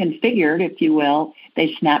reconfigured, if you will,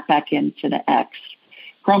 they snap back into the X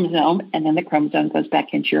chromosome, and then the chromosome goes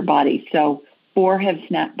back into your body. So 4 have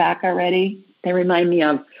snapped back already. They remind me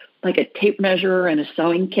of like a tape measure and a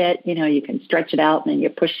sewing kit. You know, you can stretch it out and then you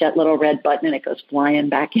push that little red button and it goes flying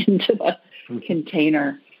back into the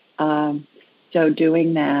container. So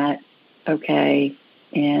doing that, okay,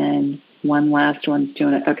 and one last one's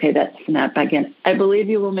doing it. Okay, that's snap back in. I believe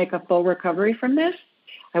you will make a full recovery from this.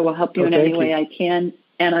 I will help you in any way I can,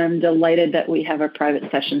 and I'm delighted that we have a private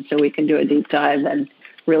session so we can do a deep dive and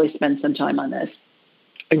really spend some time on this.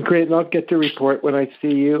 And great, and I'll get the report when I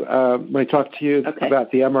see you, when I talk to you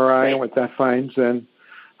about the MRI and what that finds, and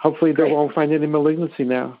hopefully they won't find any malignancy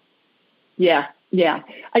now. Yeah.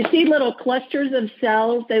 I see little clusters of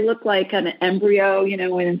cells. They look like an embryo, you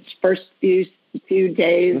know, in its first few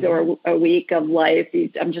days or a week of life.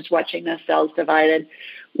 I'm just watching the cells divided.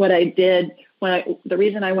 What I did, the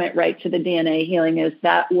reason I went right to the DNA healing is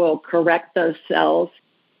that will correct those cells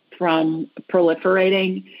from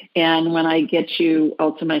proliferating. And when I get you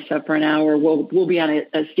all to myself for an hour, we'll be on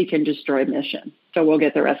a seek and destroy mission. So we'll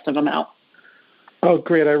get the rest of them out. Oh,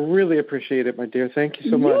 great. I really appreciate it, my dear. Thank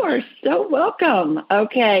you so much. You are so welcome.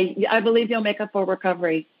 Okay. I believe you'll make a full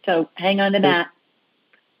recovery. So hang on to that.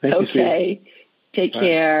 Thank you, okay. Take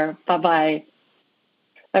care. Bye-bye.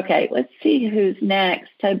 Okay. Let's see who's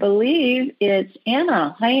next. I believe it's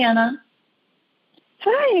Anna. Hi, Anna.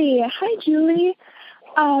 Hi, Julie.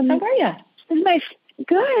 How are you? This is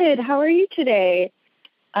good. How are you today?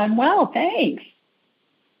 I'm well, thanks.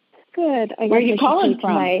 Good. Where are you calling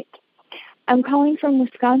from? Tonight. I'm calling from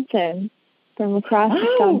Wisconsin, from across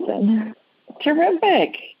Wisconsin.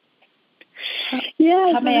 Terrific.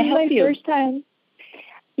 Yeah, how may I help you? First time.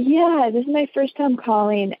 Yeah, this is my first time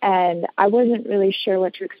calling, and I wasn't really sure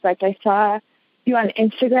what to expect. I saw you on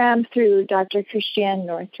Instagram through Dr. Christiane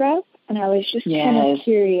Northrup, and I was just kind of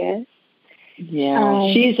curious.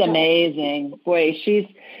 Yeah, she's amazing. Boy, she's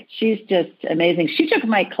just amazing. She took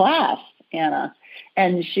my class, Anna,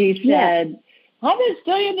 and she said, I've been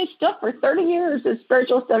studying this stuff for 30 years, this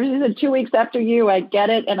spiritual stuff. She said, 2 weeks after you, I get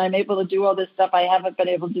it, and I'm able to do all this stuff I haven't been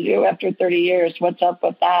able to do after 30 years. What's up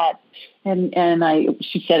with that? And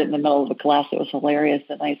she said it in the middle of the class. It was hilarious.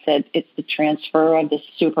 And I said, it's the transfer of this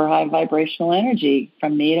super high vibrational energy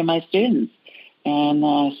from me to my students. And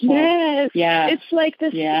it's like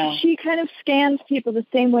this. Yeah. She kind of scans people the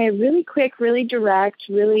same way, really quick, really direct,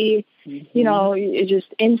 really, you know, it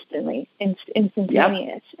just instantaneous.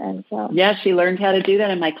 Yep. And so she learned how to do that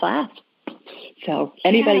in my class. So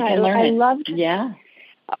anybody can learn it. I loved it. Yeah.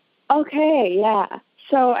 Okay. Yeah.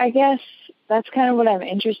 So I guess that's kind of what I'm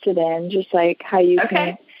interested in, just like how you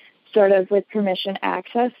can sort of with permission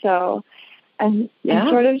access. So. I'm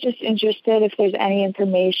sort of just interested if there's any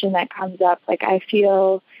information that comes up. Like I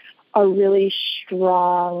feel a really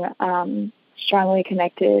strongly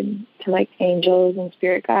connected to like angels and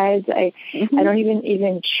spirit guides. I don't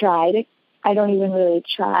even try to. I don't even really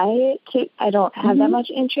try to. I don't have that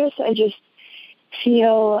much interest. I just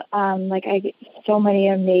feel like I get so many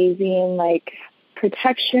amazing like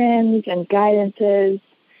protections and guidances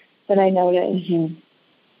that I notice.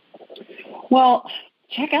 Well,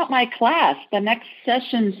 check out my class. The next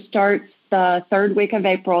session starts the 3rd week of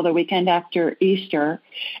April, the weekend after Easter,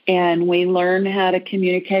 and we learn how to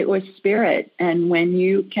communicate with spirit. And when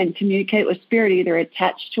you can communicate with spirit, either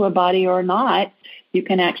attached to a body or not, you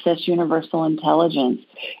can access universal intelligence,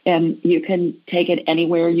 and you can take it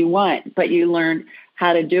anywhere you want. But you learn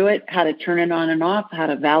how to do it, how to turn it on and off, how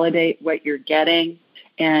to validate what you're getting,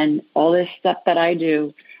 and all this stuff that I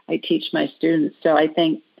do, I teach my students. So I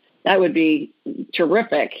think that would be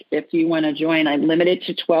terrific if you want to join. I'm limited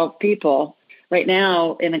to 12 people. right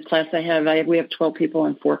now in a class we have 12 people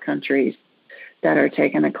in 4 countries that are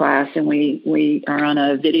taking the class, and we are on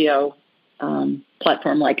a video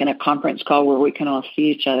platform, like in a conference call where we can all see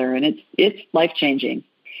each other, and it's life-changing,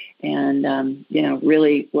 and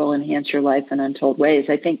really will enhance your life in untold ways.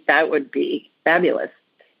 I think that would be fabulous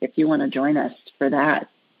if you want to join us for that.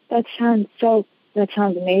 That sounds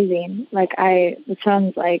amazing. It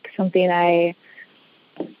sounds like something I,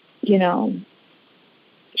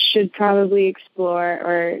 should probably explore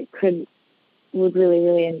or would really,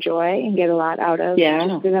 really enjoy and get a lot out of. Yeah.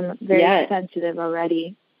 Just because I'm very sensitive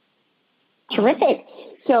already. Terrific.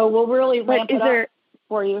 So we'll really ramp it up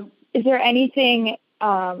for you. Is there anything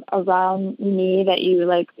around me that you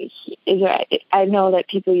like? I know that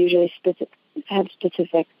people usually have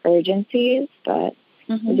specific urgencies, but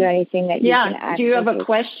is there anything that you can add? Do you have a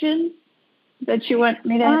question that you want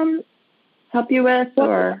me to help you with,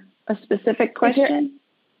 or a specific question?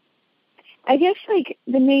 I guess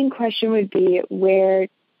the main question would be, where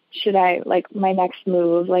should I, my next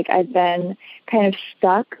move? I've been kind of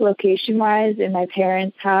stuck location-wise in my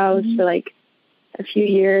parents' house for a few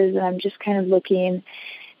years, and I'm just kind of looking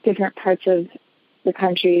different parts of the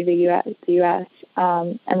country, the U.S.,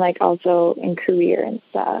 and also in career and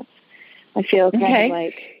stuff. I feel kind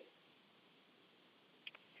of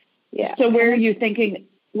yeah. So where are you thinking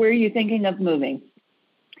of moving?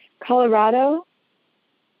 Colorado.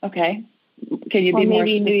 Okay. Can you be more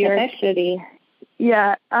specific? New York City.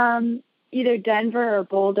 Yeah. Either Denver or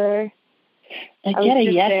Boulder. I get a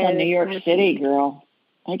yes on New York City, girl.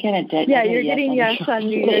 I get a yes. Yeah, you're getting yes on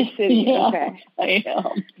New York City. Yeah, okay. I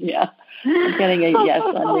am. Yeah. I'm getting a yes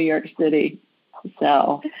on New York City.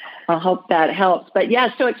 So I hope that helps. But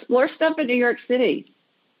so explore stuff in New York City.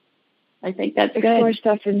 I think that's good. Explore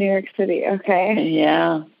stuff in New York City. Okay.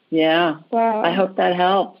 Yeah. Yeah. Wow. I hope that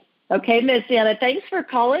helps. Okay, Miss Anna, thanks for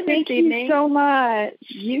calling this evening. Thank you so much.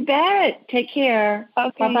 You bet. Take care.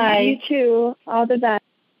 Okay. Bye-bye. You too. All the best.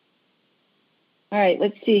 All right,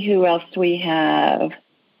 let's see who else we have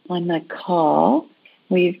on the call.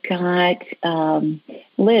 We've got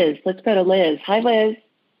Liz. Let's go to Liz. Hi, Liz.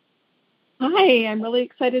 Hi, I'm really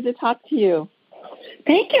excited to talk to you.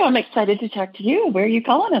 Thank you. I'm excited to talk to you. Where are you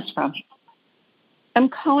calling us from? I'm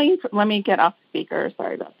calling let me get off speaker.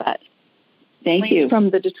 Sorry about that. Thank you.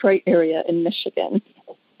 From the Detroit area in Michigan.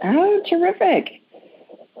 Oh, terrific.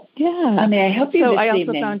 Yeah. I mean, I hope you I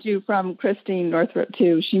also found you from Christine Northrup,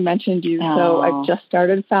 too. She mentioned you, so I've just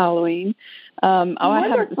started following. I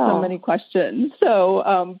have so many questions.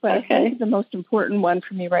 So, but I think the most important one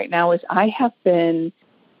for me right now is I have been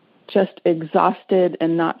just exhausted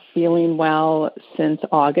and not feeling well since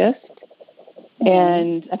August.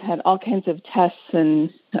 And I've had all kinds of tests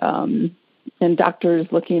and doctors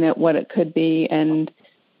looking at what it could be, and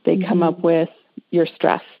they come up with you're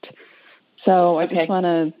stressed. So I just want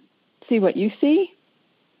to see what you see.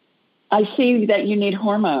 I see that you need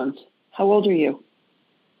hormones. How old are you?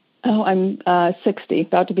 Oh, I'm 60,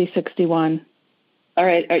 about to be 61. All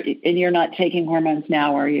right. And you're not taking hormones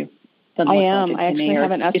now, are you? I am. I actually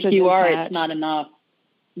have an estrogen If you are, patch. It's not enough.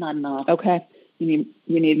 Not enough. Okay. You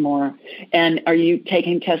need more. And are you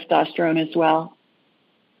taking testosterone as well?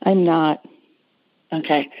 I'm not.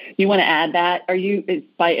 Okay. You want to add that?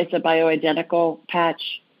 It's a bioidentical patch?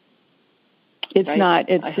 It's right? Not.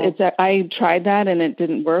 I tried that and it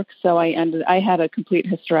didn't work. So I had a complete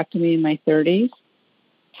hysterectomy in my 30s.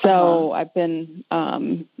 So I've been,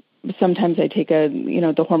 sometimes I take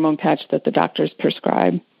the hormone patch that the doctors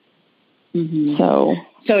prescribe. Mm-hmm. So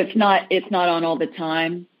it's not on all the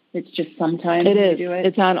time. It's just sometimes it is. You do it?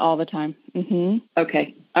 It's on all the time. Mm-hmm.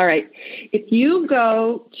 Okay. All right. If you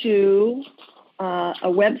go to a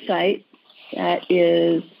website that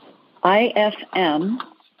is IFM,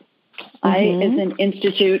 I is in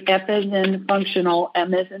Institute, F is in functional,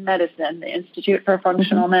 M is in medicine, the Institute for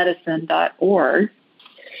Functional Medicine.org,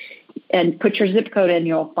 and put your zip code in,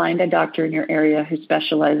 you'll find a doctor in your area who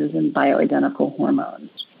specializes in bioidentical hormones.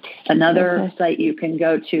 Another site you can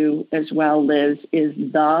go to as well, Liz, is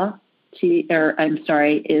the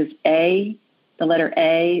letter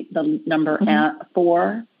A, the number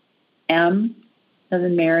 4, M, as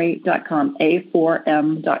in Mary.com,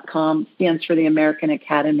 A4M.com, stands for the American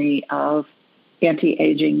Academy of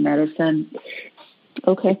Anti-Aging Medicine.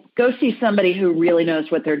 Okay. Go see somebody who really knows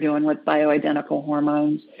what they're doing with bioidentical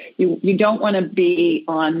hormones. You don't want to be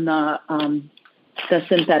on the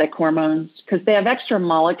synthetic hormones because they have extra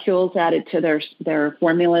molecules added to their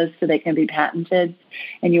formulas so they can be patented.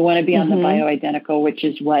 And you want to be on the bioidentical, which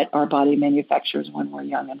is what our body manufactures when we're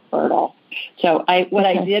young and fertile. So I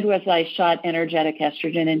did was I shot energetic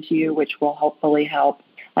estrogen into you, which will hopefully help.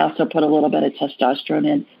 I also put a little bit of testosterone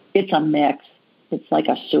in. It's a mix. It's like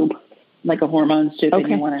a soup, like a hormone soup, and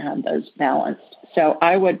you want to have those balanced. So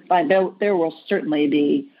I would find there will certainly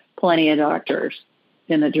be plenty of doctors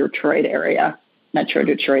in the Detroit area, Metro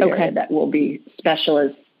Detroit area, that will be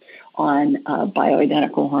specialists on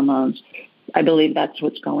bioidentical hormones. I believe that's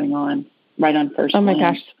what's going on right on first. Oh my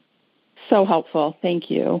gosh, so helpful.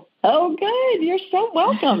 Thank you. Oh, good. You're so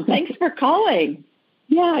welcome. Thanks for calling.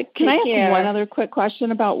 Yeah. Can I ask one other quick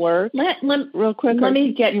question about work? Real quick. Let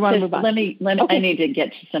me get. You want to move on? Let me. I need to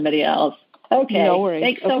get to somebody else. Okay. No worries.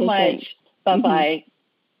 Thanks so much. Bye bye.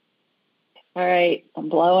 All right. I'm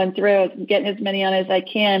blowing through. I'm getting as many on as I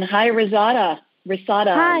can. Hi, Rosada.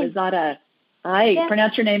 Hi. Rosada. Hi. Yeah.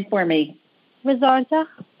 Pronounce your name for me. Risotto.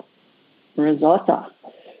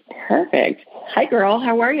 Perfect. Hi, girl.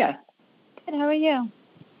 How are you? Good. How are you?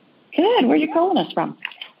 Good. Where are you calling us from?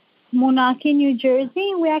 Moonachie, New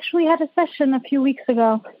Jersey. We actually had a session a few weeks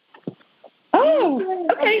ago. Oh,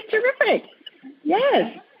 okay. Terrific.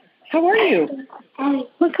 Yes. How are you?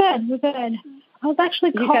 We're good. I was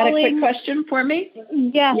actually calling. You got a quick question for me?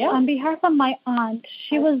 Yes, on behalf of my aunt.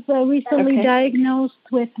 She was recently diagnosed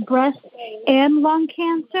with breast and lung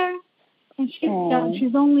cancer, and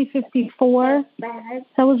she's only 54. So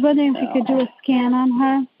I was wondering if you could do a scan on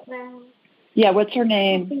her. Yeah, what's her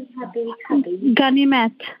name?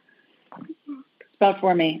 Ganimet. Spell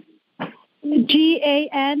for me.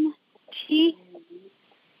 Gant.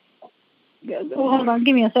 Hold on,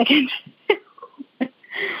 give me a second.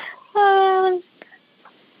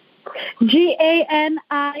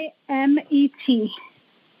 Ganimet.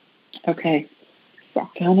 Okay.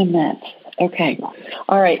 Ganimet. Okay.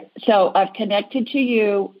 All right. So I've connected to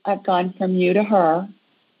you. I've gone from you to her.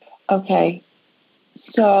 Okay.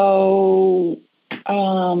 So,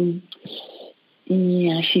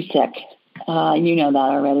 yeah, she's sick. You know that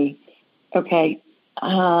already. Okay.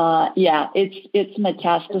 Yeah, it's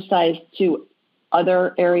metastasized to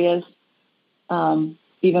other areas,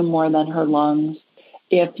 even more than her lungs.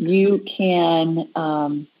 If you can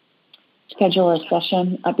schedule a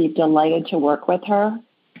session, I'd be delighted to work with her.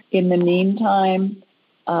 In the meantime,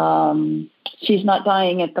 she's not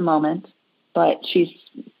dying at the moment, but she's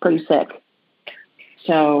pretty sick.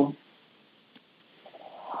 So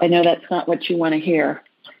I know that's not what you want to hear,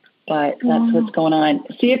 but that's what's going on.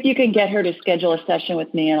 See if you can get her to schedule a session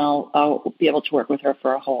with me, and I'll be able to work with her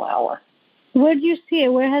for a whole hour. Where do you see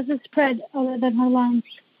it? Where has it spread other than her lungs?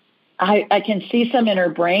 I can see some in her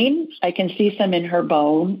brain. I can see some in her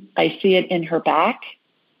bone. I see it in her back,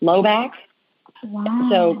 low back. Wow.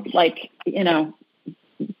 So, like,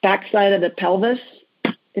 backside of the pelvis,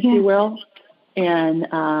 if you will. And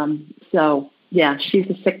so, yeah, she's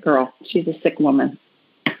a sick girl. She's a sick woman.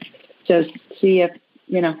 So see if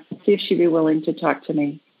she'd be willing to talk to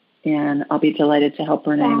me, and I'll be delighted to help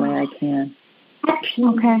her in any way I can.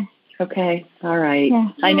 Okay. All right. Yeah.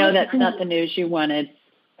 I know that's not the news you wanted.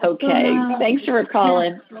 Okay. Thanks for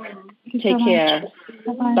calling. Take care.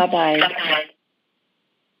 Bye-bye.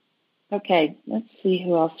 Okay. Let's see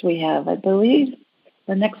who else we have. I believe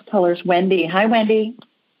the next caller is Wendy. Hi, Wendy.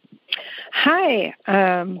 Hi.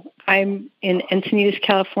 I'm in Encinitas,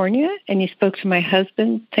 California, and you spoke to my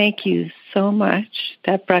husband. Thank you so much.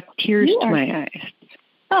 That brought tears to my eyes.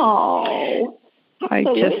 Oh,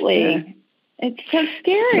 absolutely. It's so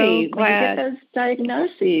scary so when you get those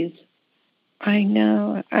diagnoses. I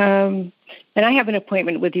know. And I have an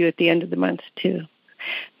appointment with you at the end of the month, too.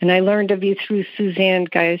 And I learned of you through Suzanne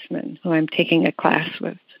Geisman, who I'm taking a class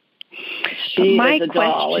with. She is a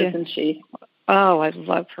doll, isn't she? Oh, I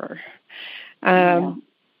love her. I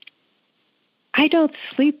don't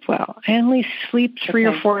sleep well. I only sleep 3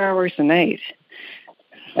 or 4 hours a night.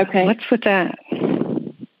 Okay. What's with that?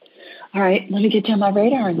 All right. Let me get you on my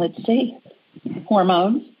radar and let's see.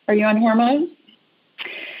 Hormones. Are you on hormones?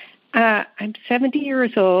 I'm 70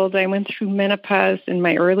 years old. I went through menopause in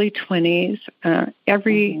my early 20s.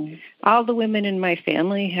 All the women in my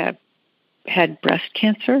family have had breast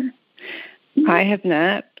cancer. I have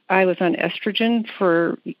not. I was on estrogen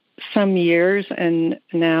for some years, and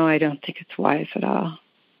now I don't think it's wise at all.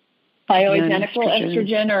 Bioidentical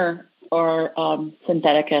estrogen or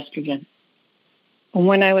synthetic estrogen?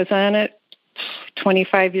 When I was on it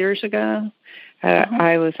 25 years ago,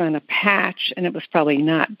 I was on a patch, and it was probably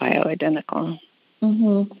not bioidentical.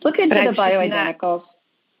 Look into the bioidenticals.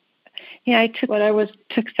 I took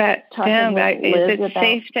that down. Is it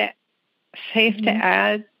safe to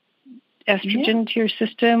add estrogen to your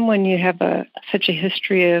system when you have such a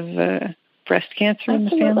history of breast cancer in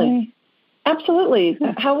the family? Absolutely.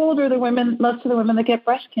 How old are the women? Most of the women that get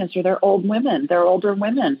breast cancer, they're old women. They're older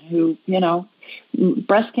women who,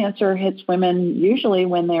 breast cancer hits women usually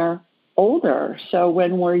when they're older. So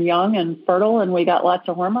when we're young and fertile and we got lots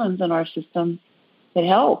of hormones in our system, it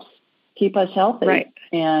helps keep us healthy. Right.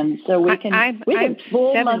 And so we can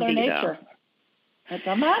fool 70, Mother Nature. Though. It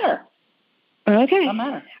don't matter. Okay. It don't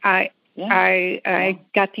matter. I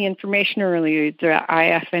got the information earlier. It's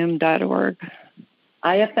ifm.org.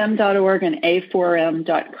 ifm.org and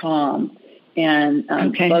a4m.com. And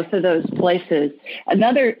both of those places.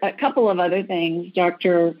 A couple of other things.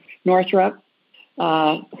 Dr. Northrup,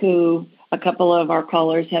 who a couple of our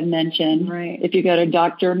callers have mentioned. Right. If you go to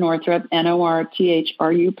Dr. Northrup,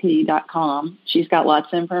 NORTHRUP.com, she's got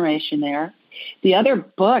lots of information there. The other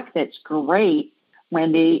book that's great,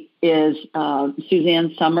 Wendy, is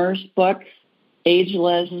Suzanne Summers' book,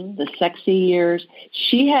 Ageless, The Sexy Years.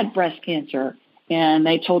 She had breast cancer, and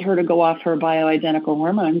they told her to go off her bioidentical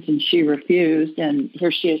hormones, and she refused. And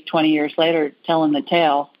here she is 20 years later telling the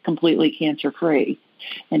tale, completely cancer-free.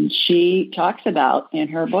 And she talks about in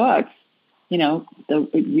her book, you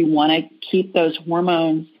want to keep those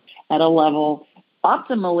hormones at a level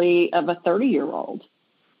optimally of a 30-year-old.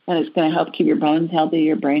 And it's going to help keep your bones healthy,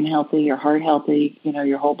 your brain healthy, your heart healthy,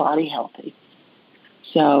 your whole body healthy.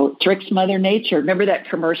 So tricks Mother Nature. Remember that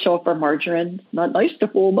commercial for margarine? Not nice to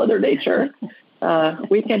fool Mother Nature.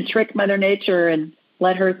 We can trick Mother Nature and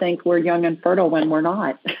let her think we're young and fertile when we're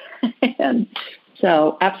not. And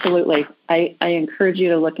so absolutely, I encourage you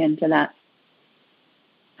to look into that.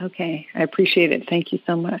 Okay, I appreciate it. Thank you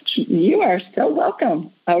so much. You are so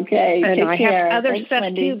welcome. Okay, and I care. have other Thanks, stuff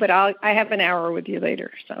Wendy. too, but I have an hour with you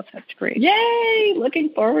later, so that's great. Yay! Looking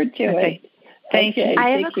forward to it. Thank you. I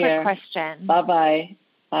have a quick question. Bye-bye.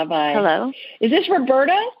 Bye-bye. Hello? Is this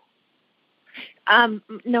Roberta?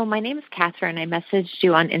 No, my name is Catherine. I messaged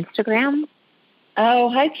you on Instagram. Oh,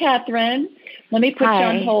 hi, Catherine. Let me put you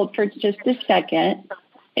on hold for just a second.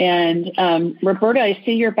 And Roberta, I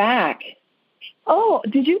see you're back. Oh,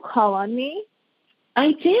 did you call on me?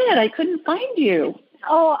 I did. I couldn't find you.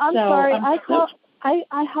 Oh, I'm sorry.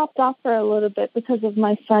 I hopped off for a little bit because of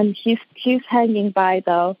my son. He's hanging by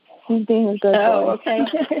though. He's being a good boy. Oh, okay.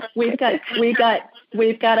 we've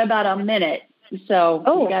got about a minute. So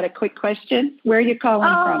you got a quick question? Where are you calling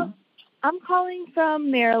from? I'm calling from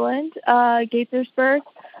Maryland, Gaithersburg.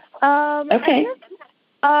 Okay.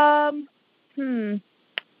 1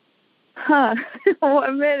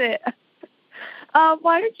 minute.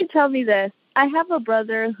 Why don't you tell me this? I have a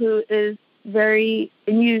brother who is very,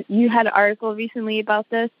 and you had an article recently about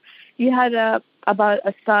this. You had about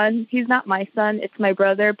a son. He's not my son. It's my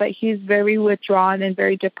brother, but he's very withdrawn and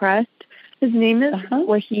very depressed. His name is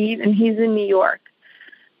Wahid, and he's in New York.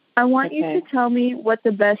 I want you to tell me what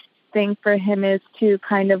the best thing for him is to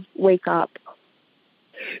kind of wake up.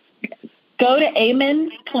 Go to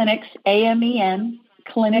Amen Clinics, AMEN,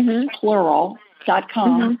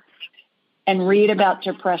 clinicsplural.com. And read about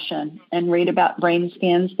depression and read about brain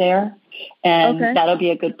scans there. And that'll be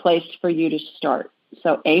a good place for you to start.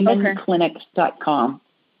 So amenclinics.com.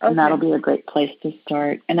 And that'll be a great place to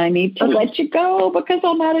start. And I need to let you go because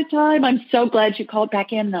I'm out of time. I'm so glad you called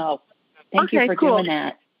back in, though. Thank you for doing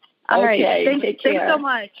that. All right. Take care. Thanks so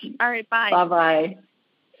much. All right. Bye. Bye-bye.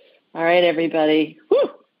 All right, everybody. Whew.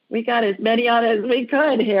 We got as many on as we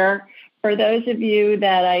could here. For those of you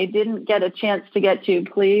that I didn't get a chance to get to,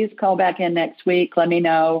 please call back in next week. Let me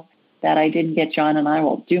know that I didn't get you on, and I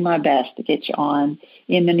will do my best to get you on.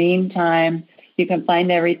 In the meantime, you can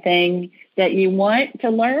find everything that you want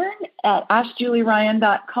to learn at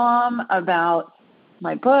AskJulieRyan.com about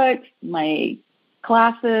my book, my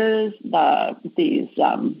classes, these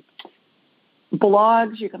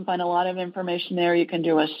blogs. You can find a lot of information there. You can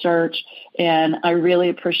do a search, and I really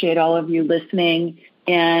appreciate all of you listening.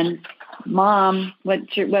 And Mom, what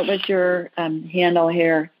was your handle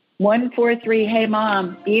here? 143 Hey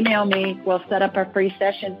Mom. Email me. We'll set up a free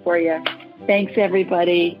session for you. Thanks,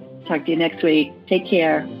 everybody. Talk to you next week. Take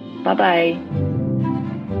care. Bye-bye.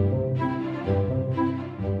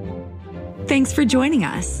 Thanks for joining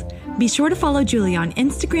us. Be sure to follow Julie on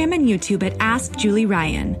Instagram and YouTube at Ask Julie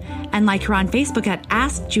Ryan and like her on Facebook at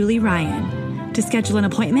Ask Julie Ryan. To schedule an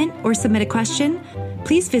appointment or submit a question,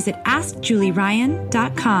 please visit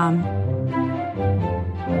AskJulieRyan.com.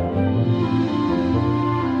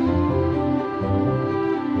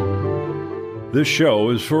 This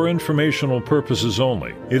show is for informational purposes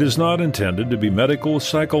only. It is not intended to be medical,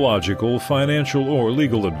 psychological, financial, or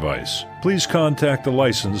legal advice. Please contact a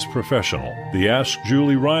licensed professional. The Ask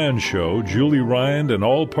Julie Ryan Show, Julie Ryan and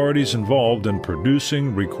all parties involved in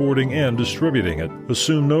producing, recording, and distributing it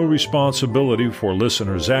assume no responsibility for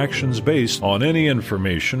listeners' actions based on any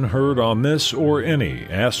information heard on this or any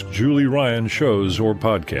Ask Julie Ryan shows or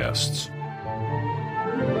podcasts.